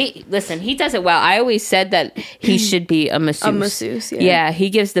kink? He does it well. I always said that he should be a masseuse. A masseuse, yeah.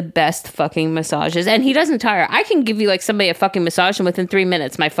 He gives the best fucking massages, and he doesn't tire. I can give you like somebody a fucking massage, and within 3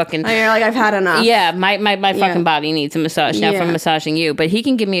 minutes, my fucking you're like, I've had enough. Yeah, my fucking body needs a massage now from massaging you. But he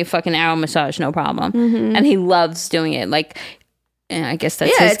can give me a fucking hour massage, no problem, and he loves doing it. Like, I guess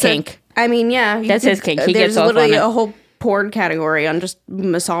that's his kink. That's his kink. He there's gets off literally on it. a whole porn category on just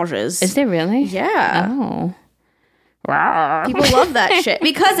massages. Is there really? Yeah. Oh. People love that shit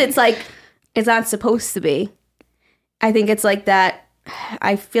because it's like it's not supposed to be. I think it's like that.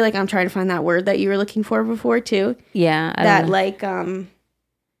 I feel like I'm trying to find that word that you were looking for before too. Yeah, that like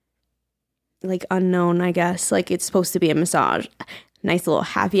unknown. I guess like it's supposed to be a massage. Nice little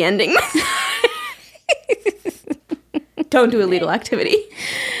happy ending. Don't do illegal activity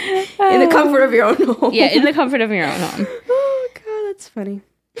in the comfort of your own home. Yeah, in the comfort of your own home. Oh god, that's funny.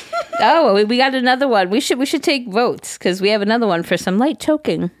 Oh, we got another one. We should take votes because we have another one for some light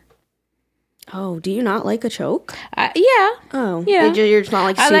choking. Oh, do you not like a choke? Yeah. Oh, yeah. You're just not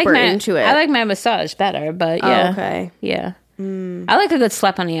like super into it. I like my massage better, but yeah. Oh, okay. Yeah. I like a good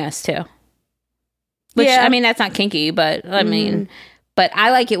slap on the ass too. Which I mean, that's not kinky, but I mean, but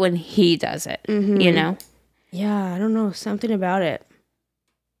I like it when he does it. You know. Yeah, I don't know, something about it.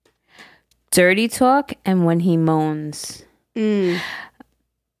 Dirty talk and when he moans.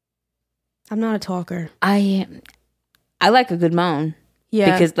 I'm not a talker. I like a good moan.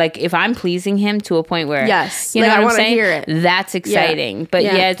 Yeah. Because like if I'm pleasing him to a point where yes, you know like, what I I'm saying? Hear it. That's exciting. Yeah. But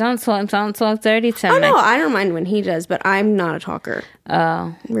yeah, don't talk dirty to me. Oh no, I don't mind when he does, but I'm not a talker.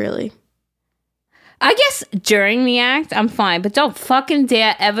 Oh. Really? I guess during the act, I'm fine, but don't fucking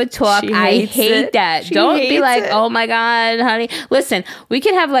dare ever talk. I hate that. Don't be like, oh my God, honey. Listen, we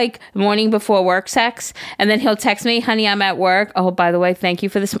could have like morning before work sex, and then he'll text me, honey, I'm at work. Oh, by the way, thank you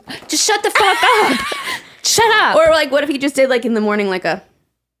for this. Just shut the fuck up. Shut up. Or like, what if he just did like in the morning, like a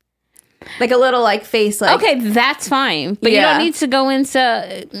little like face, like. Okay, that's fine, but you don't need to go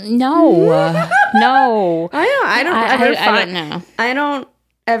into no. No. I don't know. I don't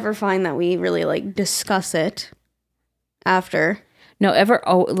ever find that we really like discuss it after. No, ever.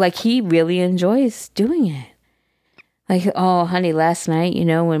 Oh, like he really enjoys doing it. Like, oh, honey, last night, you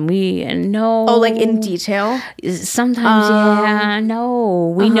know, when we no. Oh, like in detail? Sometimes, yeah,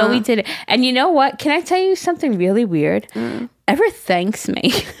 no. We know we did it. And you know what? Can I tell you something really weird? Ever thanks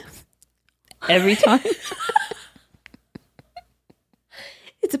me every time.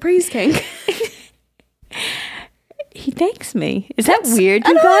 It's a praise kink. He thanks me. Is that weird,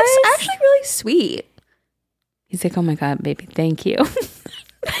 you guys? It's actually really sweet. He's like, oh my God, baby, thank you.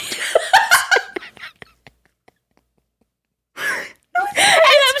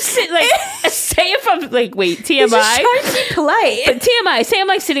 like, wait, TMI. He's just trying to be polite. But TMI, say I'm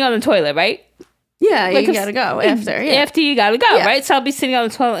like sitting on the toilet, right? Yeah, like you gotta go after. Yeah. After you gotta go, Yeah. right? So I'll be sitting on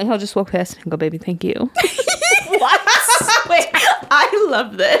the toilet and he'll just walk past and go, baby, thank you. What? Wait, I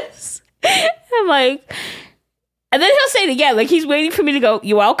love this. I'm like, and then he'll say it again. Like, he's waiting for me to go,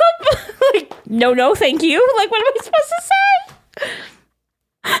 you're welcome? Like, no, thank you. Like, what am I supposed to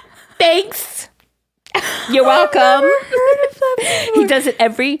say? Thanks. You're welcome. He does it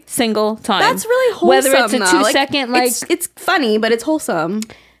every single time. That's really wholesome. Whether it's a though. 2-second, like it's funny, but it's wholesome.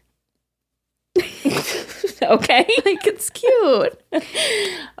 okay, Like, it's cute.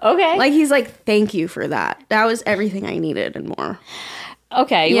 okay, Like, he's like, thank you for that. That was everything I needed and more.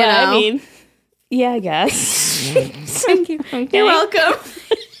 okay. You Well, I know? mean, yeah, I guess. Thank you. Okay. You're welcome.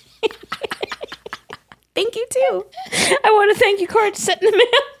 Thank you too. I want a thank you card sent in the mail.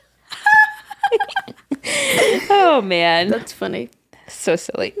 Oh man, That's funny. so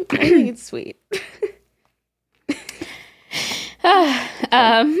silly. I think it's sweet.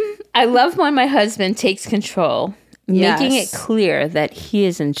 I love when my husband takes control, making it Yes. clear that he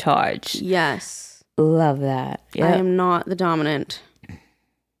is in charge. Yes. Love that. I Yeah. am not the dominant.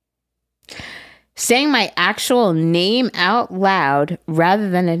 Saying my actual name out loud rather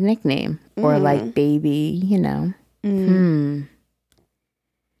than a nickname or like baby, you know.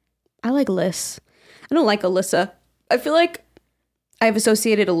 I like Liz. I don't like Alyssa. I feel like I've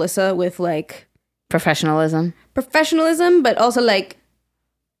associated Alyssa with like Professionalism. professionalism, but also like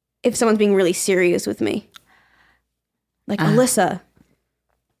if someone's being really serious with me. Like Alyssa.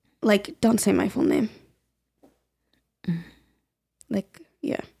 Like, don't say my full name. Like,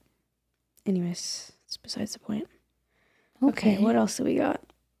 yeah. Anyways, it's besides the point. Okay, what else do we got?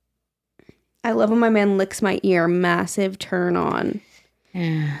 I love when my man licks my ear. Massive turn on.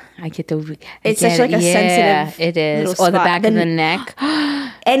 Yeah, I get the. It's such like a sensitive It is. little Or the spot. back of the neck.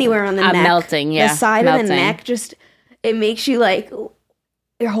 Anywhere on the I'm neck. melting. Yeah, The side melting. of the neck, just, it makes you like,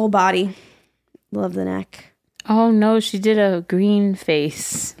 your whole body. Love the neck. Oh no, she did a green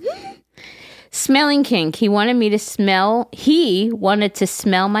face. Smelling kink. He wanted to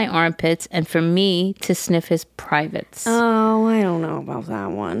smell my armpits and for me to sniff his privates. Oh, I don't know about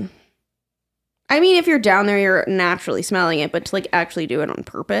that one. I mean, if you're down there, you're naturally smelling it, but to like actually do it on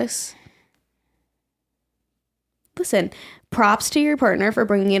purpose. Listen, props to your partner for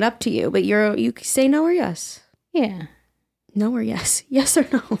bringing it up to you, but you say no or yes. Yeah. No or yes. Yes or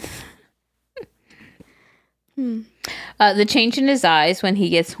no. The change in his eyes when he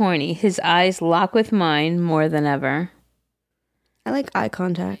gets horny. His eyes lock with mine more than ever. I like eye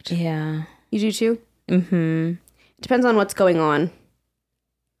contact. Yeah. You do too? Mm-hmm. Depends on what's going on.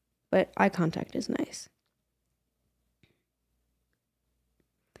 But eye contact is nice.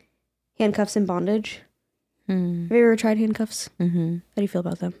 Handcuffs and bondage. Mm-hmm. Have you ever tried handcuffs? Mm-hmm. How do you feel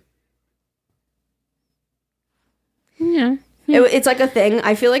about them? Yeah. It's like a thing.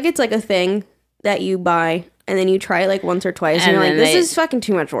 I feel like it's like a thing that you buy and then you try it like once or twice and And you're like, then this is fucking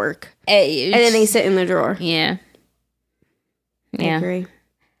too much work. And then they sit in the drawer. Yeah. I Yeah. agree.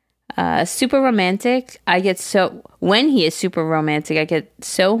 Super romantic. When he is super romantic, I get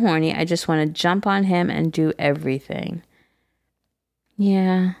so horny. I just want to jump on him and do everything.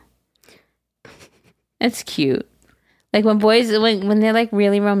 Yeah. It's cute. Like when boys, when they're like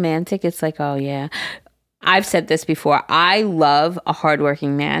really romantic, it's like, oh yeah. I've said this before. I love a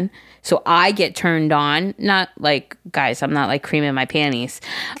hardworking man. So I get turned on. Not like, guys, I'm not like creaming my panties.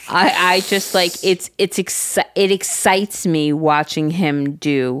 I just like, it excites me watching him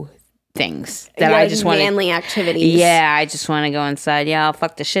do things that I just want to. Manly activities. Yeah, I just want to go inside. Yeah, I'll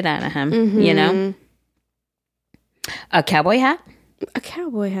fuck the shit out of him. You know? A cowboy hat? A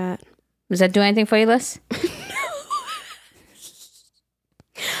cowboy hat. Does that do anything for you, Liz?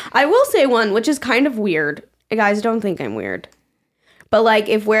 I will say one, which is kind of weird. Guys, don't think I'm weird. But like,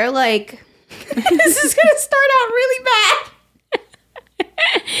 if we're like, this is going to start out really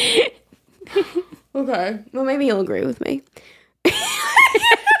bad. Okay. Well, maybe you'll agree with me.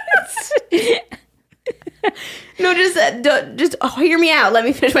 No, just hear me out. Let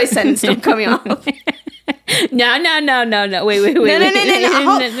me finish my sentence. Don't cut me off. No. Wait. No.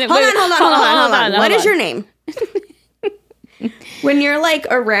 Hold on. What is your name? When you're like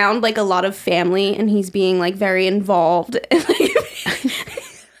around like a lot of family and he's being like very involved, and,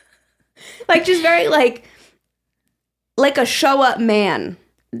 like just very like a show up man.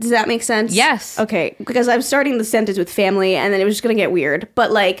 Does that make sense? Yes. Okay, because I'm starting the sentence with family, and then it was just gonna get weird.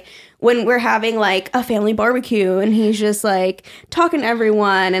 But like when we're having like a family barbecue, and he's just like talking to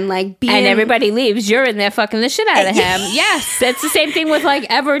everyone and like being, and everybody leaves, you're in there fucking the shit out of him. Yes, that's the same thing with like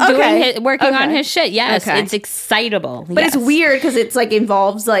Ever doing working on his shit. Yes, it's excitable, but it's weird because it's like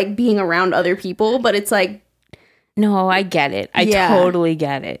involves like being around other people, but it's like. No, I get it. I totally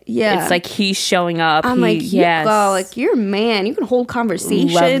get it. Yeah. It's like he's showing up. I'm like, you go. Like, you're a man. You can hold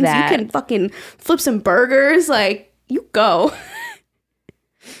conversations. You can fucking flip some burgers. Like, you go.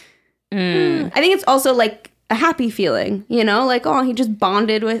 I think it's also like a happy feeling, you know? Like, oh, he just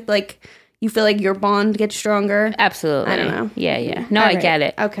bonded with, like, you feel like your bond gets stronger. Absolutely. I don't know. Yeah. No, I get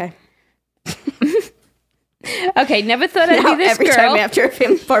it. Okay. Okay, never thought I'd be this every girl. Every time after a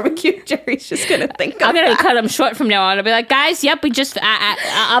family barbecue, Jerry's just gonna think I'm gonna cut him short from now on. I'll be like, guys, yep, we just,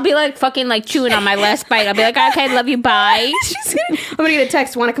 I'll be like fucking like chewing on my last bite. I'll be like, okay, love you, bye. I'm gonna get a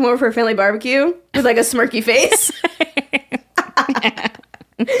text, want to come over for a family barbecue? With like a smirky face.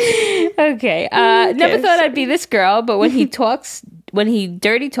 Okay, never thought I'd be this girl, but when he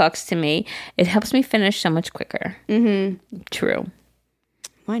dirty talks to me, it helps me finish so much quicker. True.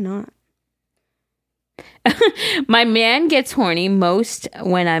 Why not? My man gets horny most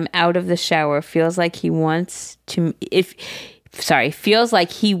when I'm out of the shower. Feels like he wants to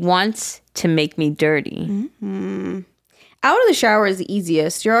make me dirty. Out of the shower is the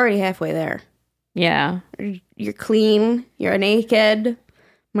easiest. You're already halfway there. Yeah. You're clean. You're naked.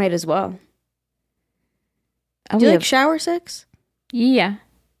 Might as well. Do you like shower sex? Yeah.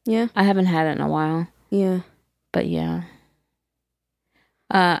 Yeah. I haven't had it in a while. Yeah. But yeah.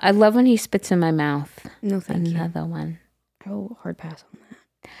 I love when he spits in my mouth. No, thank you. Another one. Oh, hard pass on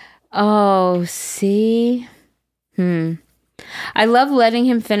that. Oh, see? I love letting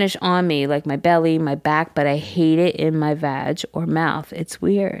him finish on me, like my belly, my back, but I hate it in my vag or mouth. It's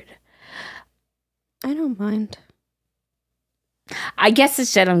weird. I don't mind. I guess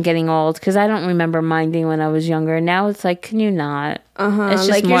it's that I'm getting old because I don't remember minding when I was younger. Now it's like, can you not? It's just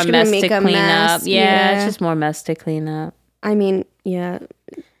like more you're mess make to a clean mess. up. Yeah, it's just more mess to clean up. I mean, yeah.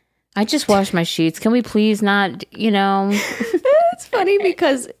 I just washed my sheets. Can we please not, It's funny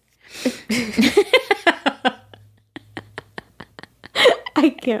because I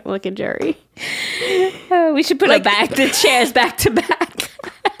can't look at Jerry. We should put the chairs back to back.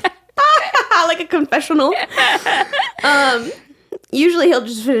 Like a confessional. Usually he'll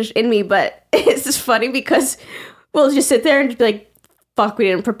just finish in me, but it's just funny because we'll just sit there and just be like, fuck, we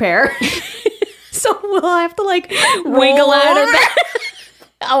didn't prepare. So we'll have to like wiggle out of that.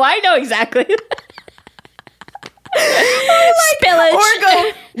 Oh, I know exactly. Spillage. Or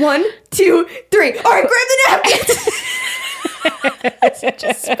go 1, 2, 3. All right, grab the napkins. It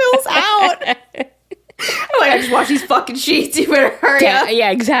just spills out. I'm like, I just wash these fucking sheets. You better hurry up. Yeah,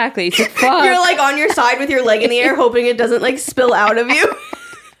 exactly. It's like, fuck. You're like on your side with your leg in the air, hoping it doesn't like spill out of you.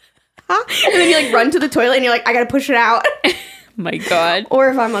 And then you like run to the toilet and you're like, I gotta push it out. My God. Or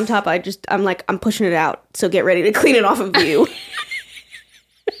if I'm on top, I'm like, I'm pushing it out. So get ready to clean it off of you.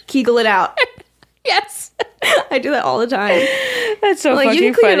 Kegel it out. Yes. I do that all the time. That's so like, fucking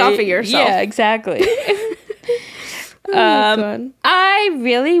you can clean funny. it off of yourself. Yeah, exactly. God. I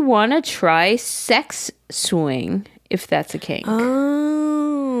really want to try sex swing, if that's a kink.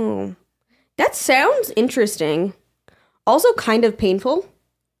 Oh. That sounds interesting. Also kind of painful,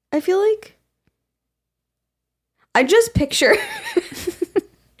 I feel like. I just picture...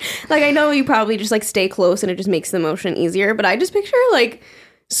 like, I know you probably just, like, stay close and it just makes the motion easier, but I just picture, like,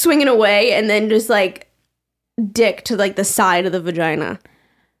 swinging away and then just, like, dick to, like, the side of the vagina.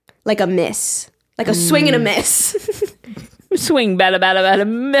 Like a miss. Like a swing and a miss. Swing, bada,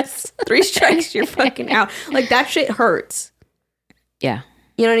 miss. 3 strikes, you're fucking out. Like, that shit hurts. Yeah.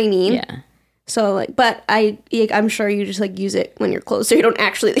 You know what I mean? Yeah. So, like, but I'm sure you just, like, use it when you're close so you don't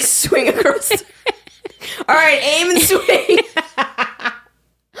actually, like, swing across. All right, aim and swing.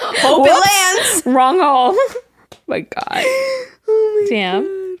 Hope it lands. Wrong hole. My God. Oh my Damn.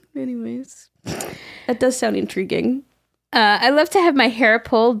 God. Anyways, that does sound intriguing. I love to have my hair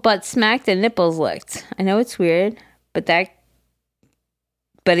pulled, butt smacked, and nipples licked. I know it's weird, but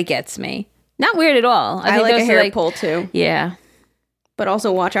it gets me. Not weird at all. I think like those a are, hair pull too. Yeah. But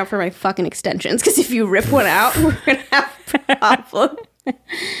also watch out for my fucking extensions, because if you rip one out, we're gonna have a problem.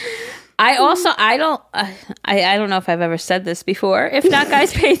 I don't know if I've ever said this before. If not,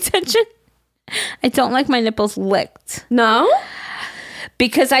 guys, pay attention. I don't like my nipples licked. No?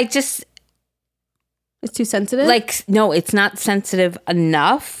 Because it's too sensitive? Like, no, it's not sensitive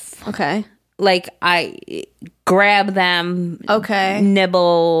enough. Okay. Like, I grab them. Okay.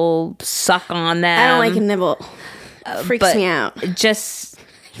 Nibble, suck on them. I don't like a nibble. Freaks me out. Just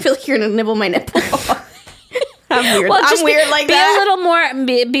feel like you're gonna nibble my nipple. I'm weird. Well, I'm weird like that.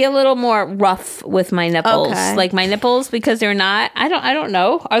 Be a little more rough with my nipples. Okay. Like my nipples, because they're not. I don't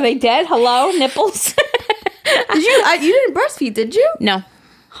know. Are they dead? Hello, nipples. You didn't breastfeed, did you? No.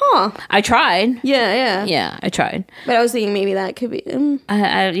 Huh. I tried. Yeah. Yeah, I tried. But I was thinking maybe that could be.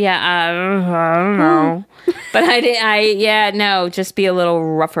 I don't know. But no, just be a little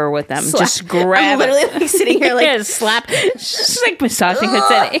rougher with them. Slap. Just grab I'm literally like sitting here like yeah, slap. Just like massaging her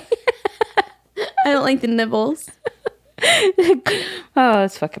titty. I don't like the nibbles. Oh,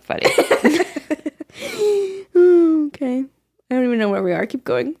 it's fucking funny. Okay. I don't even know where we are. Keep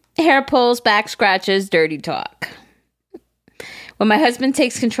going. Hair pulls, back scratches, dirty talk. When my husband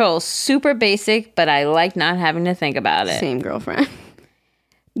takes control, super basic, but I like not having to think about it. Same girlfriend.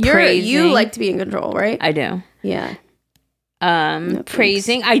 Praising. You like to be in control, right? I do. Yeah.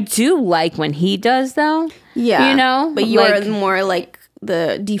 Praising. I do like when he does, though. Yeah. You know? But you're more like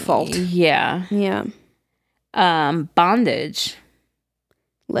the default. Yeah. Yeah. Bondage.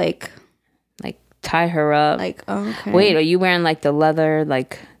 Like tie her up. Okay. Wait, are you wearing like the leather,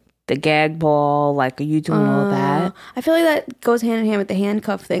 like the gag ball? Like, are you doing all that? I feel like that goes hand in hand with the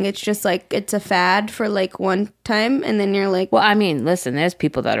handcuff thing. It's just like, it's a fad for like one time, and then you're like... Well, I mean, listen, there's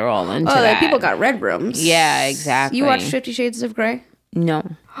people that are all into that. that. People got red rooms. Yeah, exactly. You watched 50 Shades of Grey? No.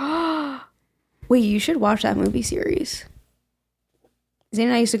 Wait, you should watch that movie series. Zane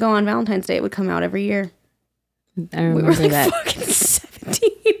and I used to go on Valentine's Day. It would come out every year. I remember we were like that. fucking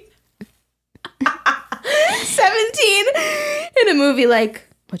 17. 17 in a movie like,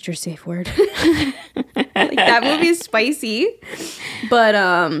 what's your safe word? Like, that movie is spicy. But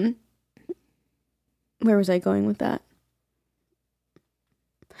where was I going with that?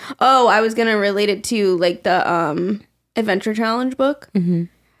 Oh, I was gonna relate it to like the Adventure Challenge book. Mm-hmm.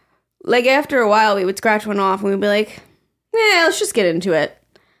 Like after a while we would scratch one off and we'd be like, let's just get into it.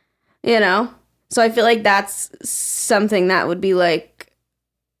 You know? So I feel like that's something that would be like,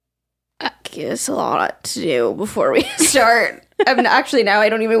 it's a lot to do before we start. Actually, now I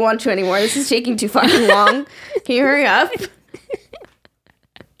don't even want to anymore. This is taking too fucking long. Can you hurry up?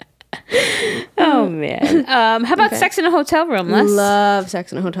 Oh, man. How about sex in a hotel room, Les? Love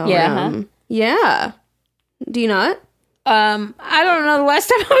sex in a hotel room. Huh? Yeah. Do you not? I don't know the last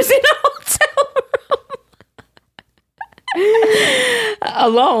time I was in a hotel room.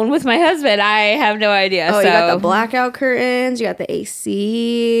 Alone with my husband. I have no idea. Oh, so. You got the blackout curtains. You got the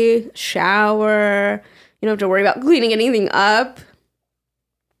AC, shower. You don't have to worry about cleaning anything up.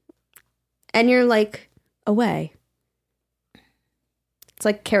 And you're like away.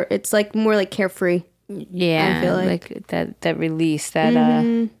 It's like more like carefree. Yeah, I feel like that release, that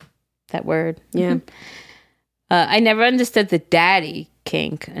that word. Yeah. I never understood the daddy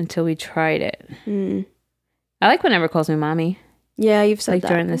kink until we tried it. I like when Ever calls me mommy. Yeah, you've said like that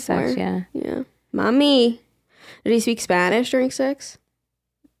during the before. sex. Yeah, mommy. Did he speak Spanish during sex?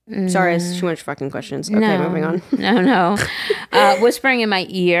 Sorry, it's too much fucking questions. Okay, no, moving on. No. Whispering in my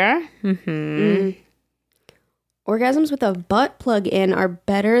ear. Orgasms with a butt plug in are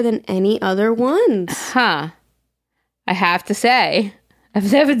better than any other ones. Huh. I have to say,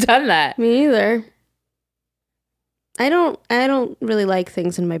 I've never done that. Me either. I don't really like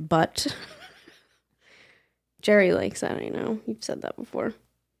things in my butt. Jerry likes that, I know. You've said that before.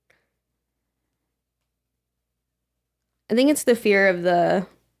 I think it's the fear of the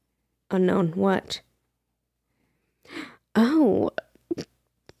unknown. What? Oh.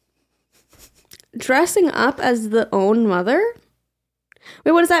 Dressing up as the own mother?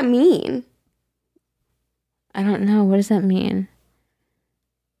 Wait, what does that mean? I don't know. What does that mean?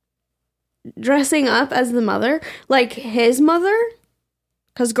 Dressing up as the mother? Like his mother?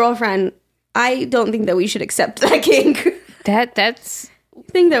 Because girlfriend, I don't think that we should accept that kink. That's... I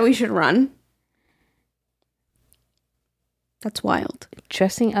think that we should run. That's wild.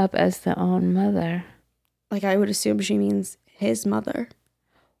 Dressing up as the own mother. Like, I would assume she means his mother.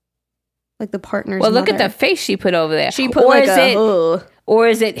 Like the partner's Well, look mother. at the face she put over there. She put or like or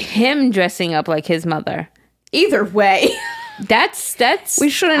is it him dressing up like his mother? Either way. That's we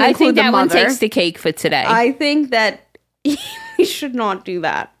shouldn't I include think the that mother. one takes the cake for today. I think that we should not do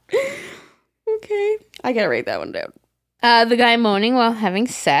that. Okay. I gotta write that one down. The guy moaning while having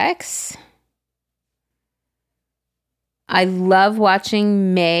sex. I love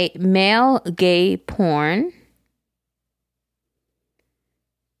watching male gay porn.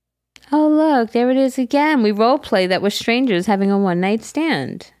 Oh, look, there it is again. We role play that we're strangers having a one-night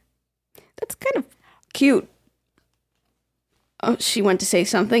stand. That's kind of cute. Oh, she went to say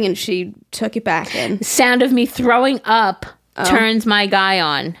something and she took it back in. The sound of me throwing up turns my guy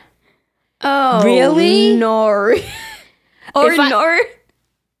on. Oh, really? No. Or no.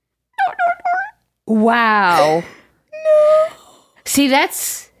 Wow. No. See,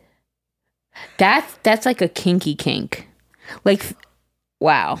 that's like a kinky kink. Like,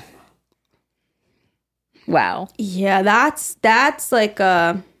 wow. Wow. Yeah, that's like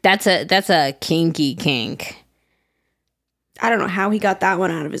a... That's a kinky kink. I don't know how he got that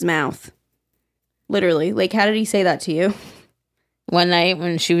one out of his mouth. Literally. Like, how did he say that to you? One night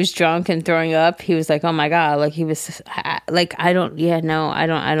when she was drunk and throwing up, he was like, "Oh my God." Like he was like, I don't know. I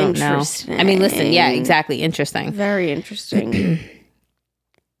don't know. I mean, listen. Yeah, exactly. Interesting. Very interesting.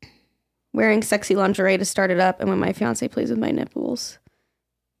 Wearing sexy lingerie to start it up, and when my fiance plays with my nipples.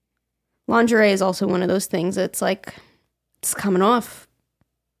 Lingerie is also one of those things that's like, it's coming off.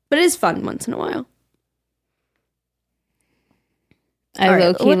 But it is fun once in a while. I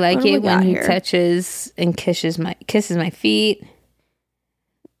low-key like it when he touches and kisses my feet.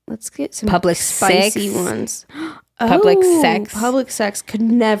 Let's get some public spicy sex. ones. Public sex. Public sex could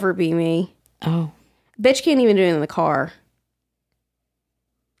never be me. Oh. Bitch can't even do it in the car.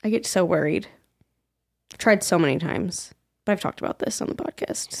 I get so worried. I've tried so many times. But I've talked about this on the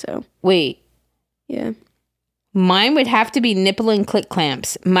podcast, so. Wait. Yeah. Mine would have to be nipple and clit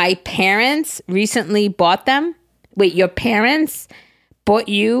clamps. My parents recently bought them. Wait, your parents bought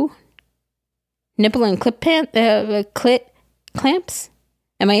you nipple and clit clamps?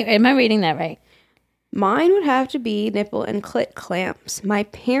 Am I reading that right? Mine would have to be nipple and clit clamps. My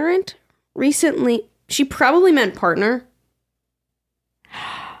parent recently, she probably meant partner.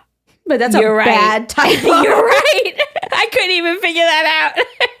 But that's You're a right. bad typo. You're right. I couldn't even figure that out.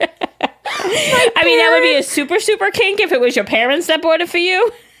 I mean, that would be a super, super kink if it was your parents that bought it for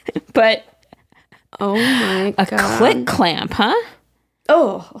you. But oh my God. A clit clamp, huh?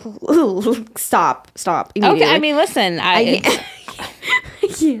 Oh, stop immediately. Okay, I mean, listen, I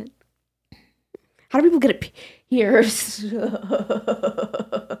can't. How do people get it here?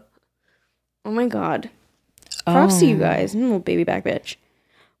 Oh my God. Props to you guys. Little baby back bitch.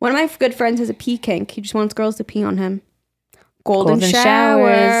 One of my good friends has a pee kink. He just wants girls to pee on him. Golden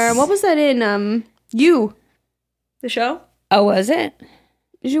shower. showers. What was that in You? The show? Oh, was it?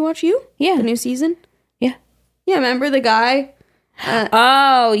 Did you watch You? Yeah. The new season? Yeah. Yeah, remember the guy?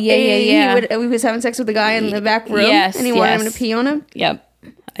 Oh, yeah. He was having sex with the guy in the back room. Yes, and he wanted him to pee on him. Yep.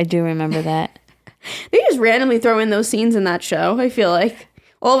 I do remember that. They just randomly throw in those scenes in that show, I feel like.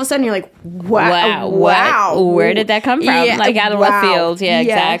 All of a sudden, you're like, wow. Where did that come from? Yeah, like out of left field. Yeah,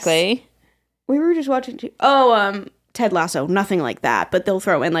 yes. Exactly. We were just watching... Ted Lasso. Nothing like that. But they'll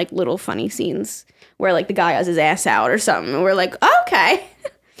throw in, like, little funny scenes where, like, the guy has his ass out or something. And we're like, okay.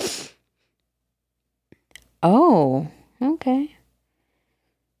 Oh, okay.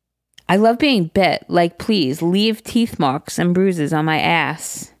 I love being bit. Like, please, leave teeth marks and bruises on my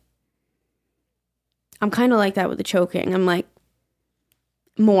ass. I'm kind of like that with the choking. I'm like,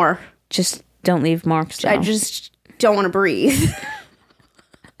 more. Just don't leave marks, though. I just don't want to breathe.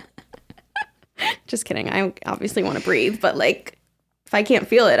 Just kidding. I obviously want to breathe, but like, if I can't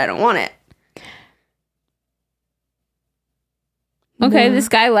feel it, I don't want it. Okay, this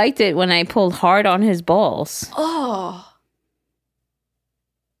guy liked it when I pulled hard on his balls. Oh.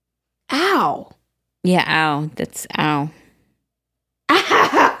 Ow. Yeah, ow. That's ow.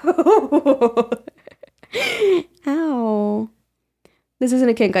 Ow. Ow. This isn't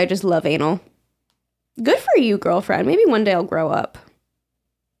a kink. I just love anal. Good for you, girlfriend. Maybe one day I'll grow up.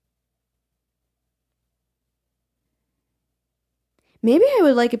 Maybe I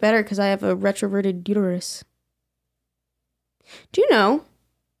would like it better because I have a retroverted uterus. Do you know?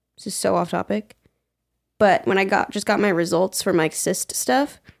 This is so off topic. But when I just got my results for my cyst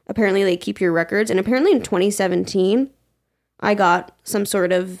stuff, apparently they keep your records. And apparently in 2017, I got some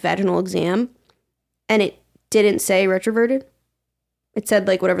sort of vaginal exam. And it didn't say retroverted. It said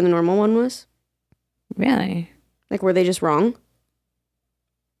like whatever the normal one was. Really? Like, were they just wrong?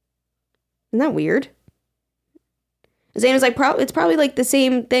 Isn't that weird? Zane was like, it's probably like the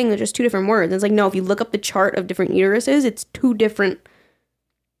same thing, they're just two different words. And it's like, no, if you look up the chart of different uteruses, it's two different.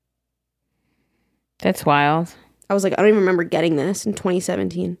 That's wild. I was like, I don't even remember getting this in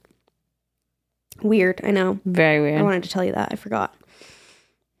 2017. Weird, I know. Very weird. I wanted to tell you that. I forgot.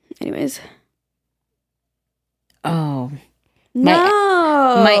 Anyways. Oh. No.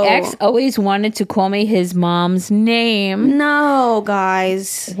 My ex always wanted to call me his mom's name. No,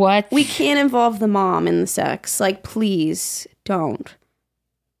 guys. What? We can't involve the mom in the sex. Like, please don't.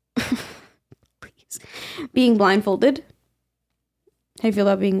 Please. Being blindfolded. How do you feel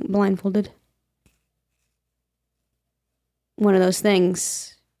about being blindfolded? One of those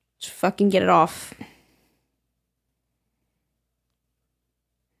things. Just fucking get it off.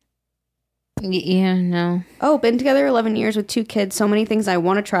 Yeah, no. Oh, been together 11 years with 2 kids. So many things I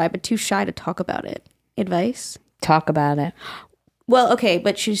want to try, but too shy to talk about it. Advice? Talk about it. Well, okay,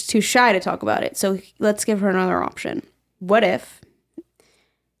 but she's too shy to talk about it. So let's give her another option. What if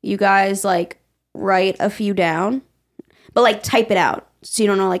you guys, like, write a few down, but, like, type it out so you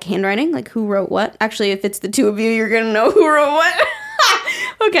don't know, like, handwriting? Like, who wrote what? Actually, if it's the 2 of you, you're going to know who wrote what.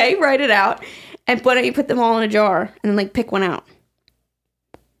 Okay, write it out. And why don't you put them all in a jar and then, like, pick one out?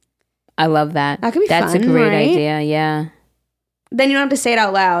 I love that. That could be That's fun, a great right? idea, yeah. Then you don't have to say it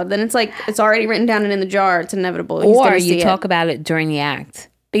out loud. Then it's like, it's already written down and in the jar. It's inevitable. He's Or gonna you see talk it. about it during the act.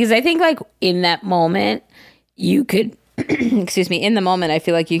 Because I think, like, in that moment, you could, excuse me, in the moment, I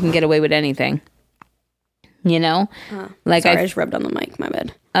feel like you can get away with anything. You know? Like, Sorry, I just rubbed on the mic. My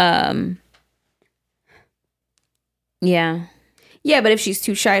bad. Yeah. Yeah, but if she's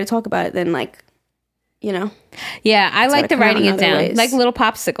too shy to talk about it, then, like, you know. Yeah, I like the come out writing in it other down. ways. Like little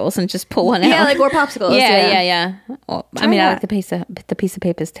popsicles and just pull one out. Yeah, like, or popsicles. Yeah. Well, I Try mean, I that. like the piece of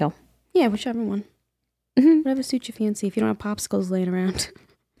papers too. Yeah, whichever one. Mm-hmm. Whatever suits your fancy if you don't have popsicles laying around.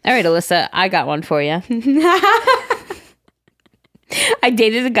 All right, Alyssa, I got one for you. I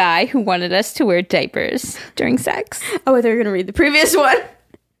dated a guy who wanted us to wear diapers during sex. Oh, I thought you were going to read the previous one.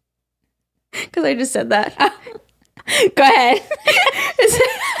 Because I just said that. Go ahead.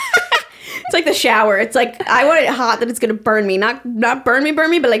 It's like the shower. It's like, I want it hot that it's going to burn me. Not burn me,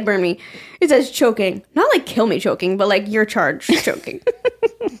 but like burn me. It says choking. Not like kill me choking, but like you're charged choking.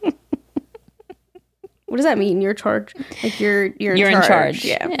 What does that mean? You're charged? Like you're in charge.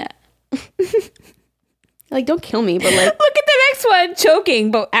 Yeah. Like, don't kill me, but like... Look at the next one.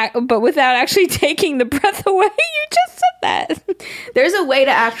 Choking, but without actually taking the breath away. You just said that. There's a way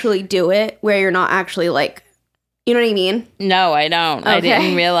to actually do it where you're not actually like... You know what I mean? No, I don't. Okay. I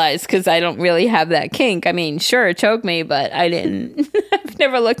didn't realize because I don't really have that kink. I mean, sure, choke me, but I didn't. I've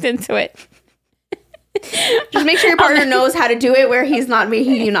never looked into it. Just make sure your partner knows how to do it where he's not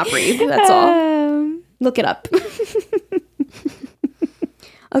making you not breathe. That's all. Look it up.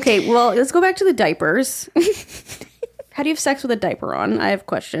 Okay, well, let's go back to the diapers. How do you have sex with a diaper on? I have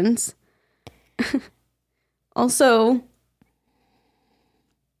questions. Also,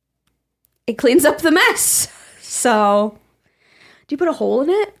 it cleans up the mess. So, do you put a hole in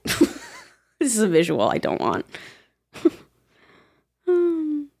it? This is a visual I don't want.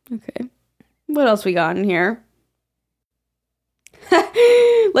 Okay. What else we got in here?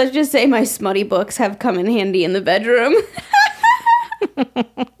 Let's just say my smutty books have come in handy in the bedroom. I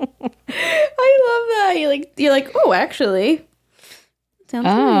love that. You're like, oh, actually. Sounds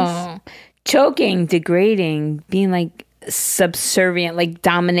nice. Choking, degrading, being like subservient, like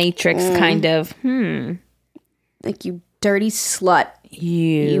dominatrix kind of. Like, you dirty slut.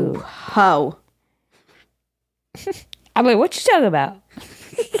 You hoe. I'm like, what you talking about?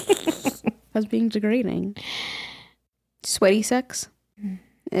 I was being degrading. Sweaty sex?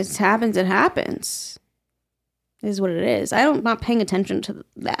 It happens, it happens. It is what it is. I'm not paying attention to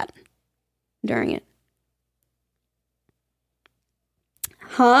that during it.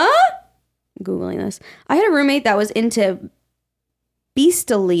 Huh? I'm Googling this. I had a roommate that was into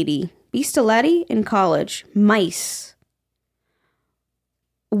bestiality in college. Mice.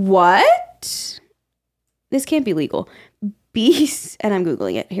 What? This can't be legal. Beast, and I'm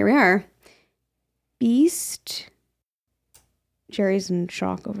Googling it. Here we are. Beast. Jerry's in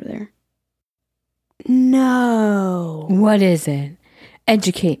shock over there. No. What is it?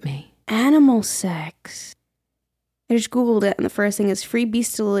 Educate me. Animal sex. I just Googled it, and the first thing is free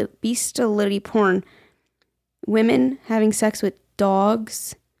bestiality porn. Women having sex with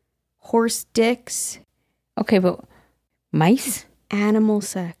dogs, horse dicks. Okay, but mice? Animal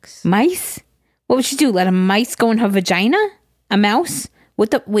sex. Mice? What would she do? Let a mice go in her vagina? A mouse?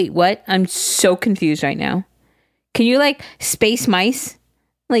 Wait, what? I'm so confused right now. Can you, like, space mice?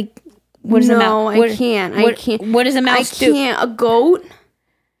 Like, what is a mouse? No, I can't. I can't. What does a mouse do? I can't. A goat?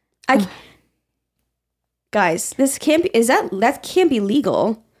 Guys, this can't be, that can't be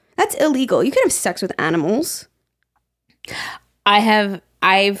legal. That's illegal. You can have sex with animals. I've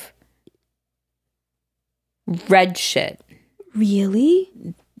read shit. Really?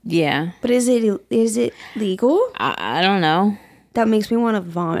 Yeah. But is it legal? I don't know. That makes me want to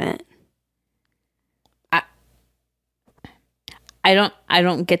vomit. I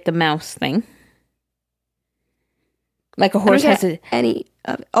don't get the mouse thing. Like a horse has a... any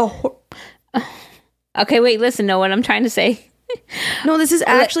of Okay, wait, listen, know what I'm trying to say? No, this is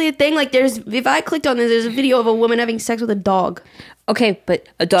actually a thing. Like, if I clicked on this, there's a video of a woman having sex with a dog. Okay, but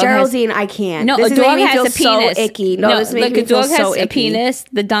a dog Geraldine, I can't. No, this a is dog making me has feel a penis. So icky. No, this is making me a dog feel so has a icky. penis.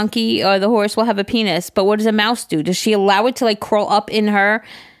 The donkey or the horse will have a penis. But what does a mouse do? Does she allow it to like crawl up in her?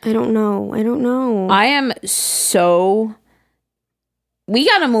 I don't know. I am so... We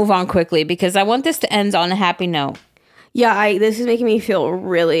gotta move on quickly because I want this to end on a happy note. Yeah, this is making me feel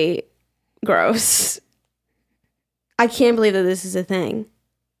really gross. I can't believe that this is a thing.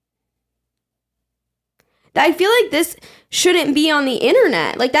 I feel like this shouldn't be on the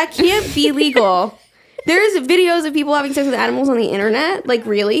internet. Like, that can't be legal. There's videos of people having sex with animals on the internet. Like,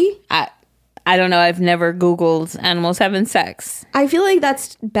 really? I don't know. I've never Googled animals having sex. I feel like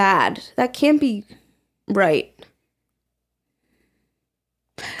that's bad. That can't be right.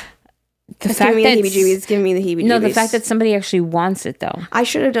 It's giving me the heebie-jeebies. It's giving me the heebie-jeebies. No, the fact that somebody actually wants it, though. I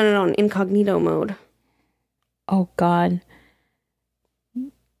should have done it on incognito mode. Oh, God.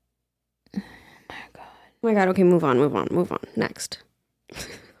 Oh my God, okay, move on. Next.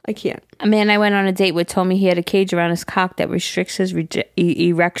 I can't. A man I went on a date with told me he had a cage around his cock that restricts his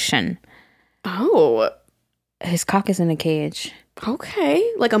erection. Oh. His cock is in a cage. Okay,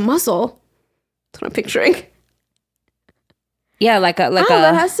 like a muscle. That's what I'm picturing. Yeah, like a...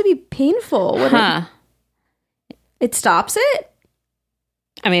 that has to be painful. It stops it?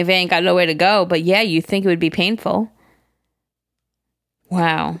 I mean, if it ain't got nowhere to go, but yeah, you think it would be painful.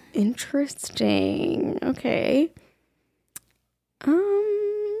 Wow. Interesting. Okay.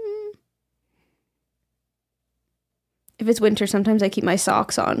 If it's winter, sometimes I keep my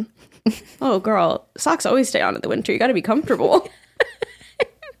socks on. Oh, girl, socks always stay on in the winter. You got to be comfortable.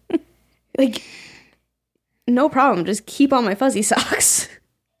 Like, no problem. Just keep on my fuzzy socks.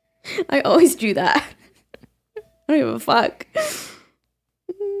 I always do that. I don't give a fuck.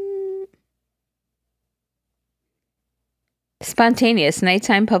 Spontaneous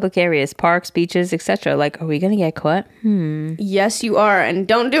nighttime public areas, parks, beaches, etc. Like, are we gonna get caught? Yes, you are, and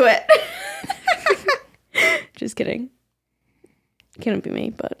don't do it. Just kidding. Couldn't be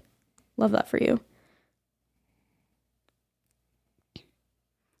me, but love that for you.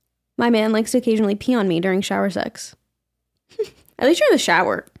 My man likes to occasionally pee on me during shower sex. At least you're in the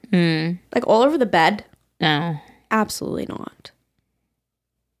shower. Like all over the bed. No. Absolutely not.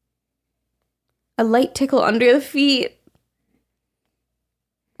 A light tickle under the feet.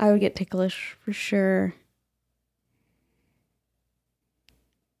 I would get ticklish for sure.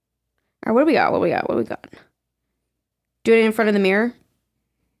 All right, what do we got? Do it in front of the mirror.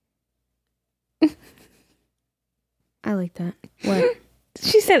 I like that. What?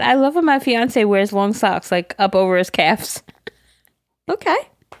 She said, I love when my fiance wears long socks, like up over his calves. Okay.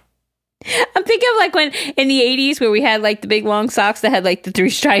 I'm thinking of like when in the 80s where we had like the big long socks that had like the 3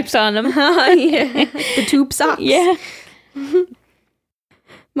 stripes on them. Yeah. The tube socks. Yeah.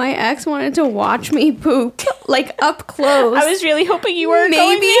 My ex wanted to watch me poop, like up close. I was really hoping you were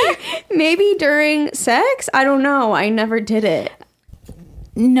going there. Maybe during sex? I don't know. I never did it.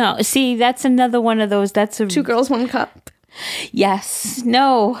 No. See, that's another one of those. That's a 2 girls, 1 cup. Yes.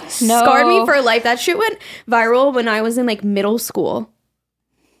 No. Scarred me for life. That shit went viral when I was in like middle school.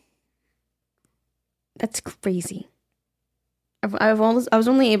 That's crazy. I was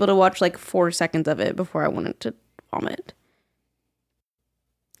only able to watch like 4 seconds of it before I wanted to vomit.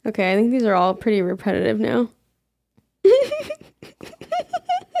 Okay, I think these are all pretty repetitive now.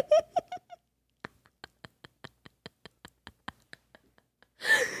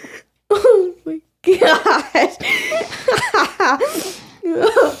 Oh my god.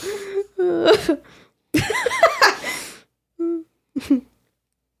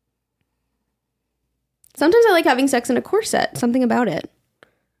 Sometimes I like having sex in a corset. Something about it.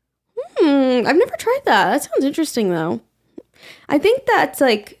 I've never tried that. That sounds interesting though. I think that's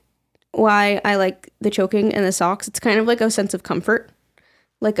like why I like the choking and the socks. It's kind of like a sense of comfort.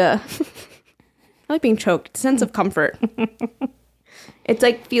 Like I like being choked. Sense of comfort. It's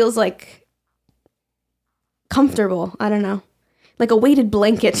like feels like comfortable. I don't know. Like a weighted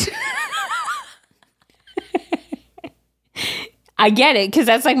blanket. I get it, because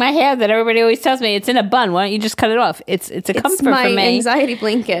that's like my hair that everybody always tells me it's in a bun. Why don't you just cut it off? It's a comfort for me. It's my anxiety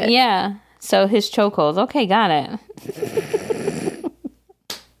blanket. Yeah. So his chokehold. Okay, got it.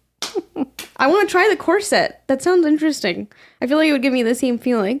 I want to try the corset. That sounds interesting. I feel like it would give me the same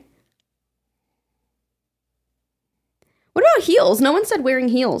feeling. What about heels? No one said wearing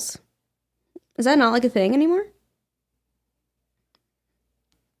heels. Is that not like a thing anymore?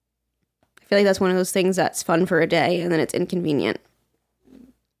 I feel like that's one of those things that's fun for a day and then it's inconvenient.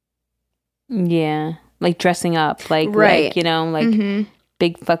 Yeah. Like dressing up. Like, right. Like, you know, like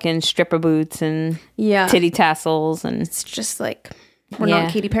big fucking stripper boots and titty tassels. And it's just like, we're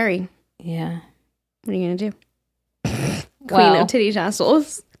not Katy Perry. Yeah. What are you going to do? Queen of titty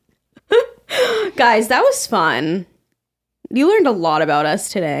tassels. Guys, that was fun. You learned a lot about us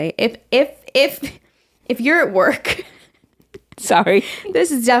today. If you're at work, sorry,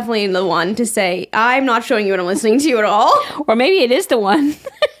 this is definitely the one to say, I'm not showing you what I'm listening to at all. Or maybe it is the one.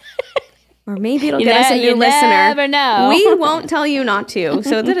 Or maybe it'll get us a new listener. You never know. We won't tell you not to.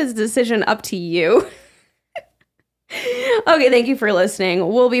 So that is a decision up to you. Okay, thank you for listening.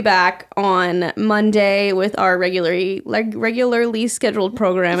 We'll be back on Monday with our regularly scheduled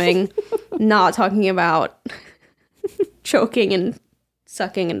programming, not talking about choking and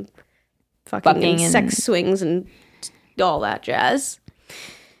sucking and fucking and sex swings and all that jazz.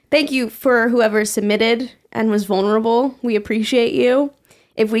 Thank you for whoever submitted and was vulnerable. We appreciate you.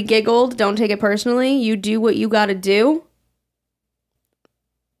 If we giggled, don't take it personally. You do what you gotta do.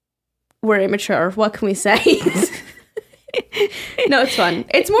 We're immature. What can we say? No, it's fun.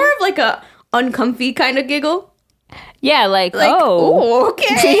 It's more of like a uncomfy kind of giggle. Yeah, like oh,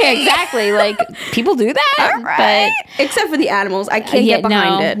 okay. Yeah, exactly. Like, people do that. All right. But except for the animals. I can't get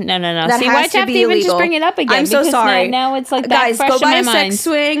behind it. No. That See, has why'd you have to even illegal. just bring it up again? I'm so sorry. Now it's like guys, that fresh go buy in a my sex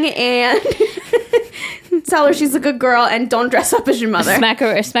mind. swing and tell her she's a good girl and don't dress up as your mother. Smack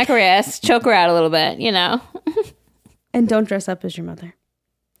her ass, choke her out a little bit, And don't dress up as your mother.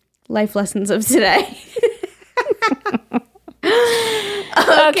 Life lessons of today.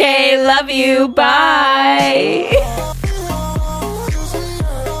 Okay, love you. Bye.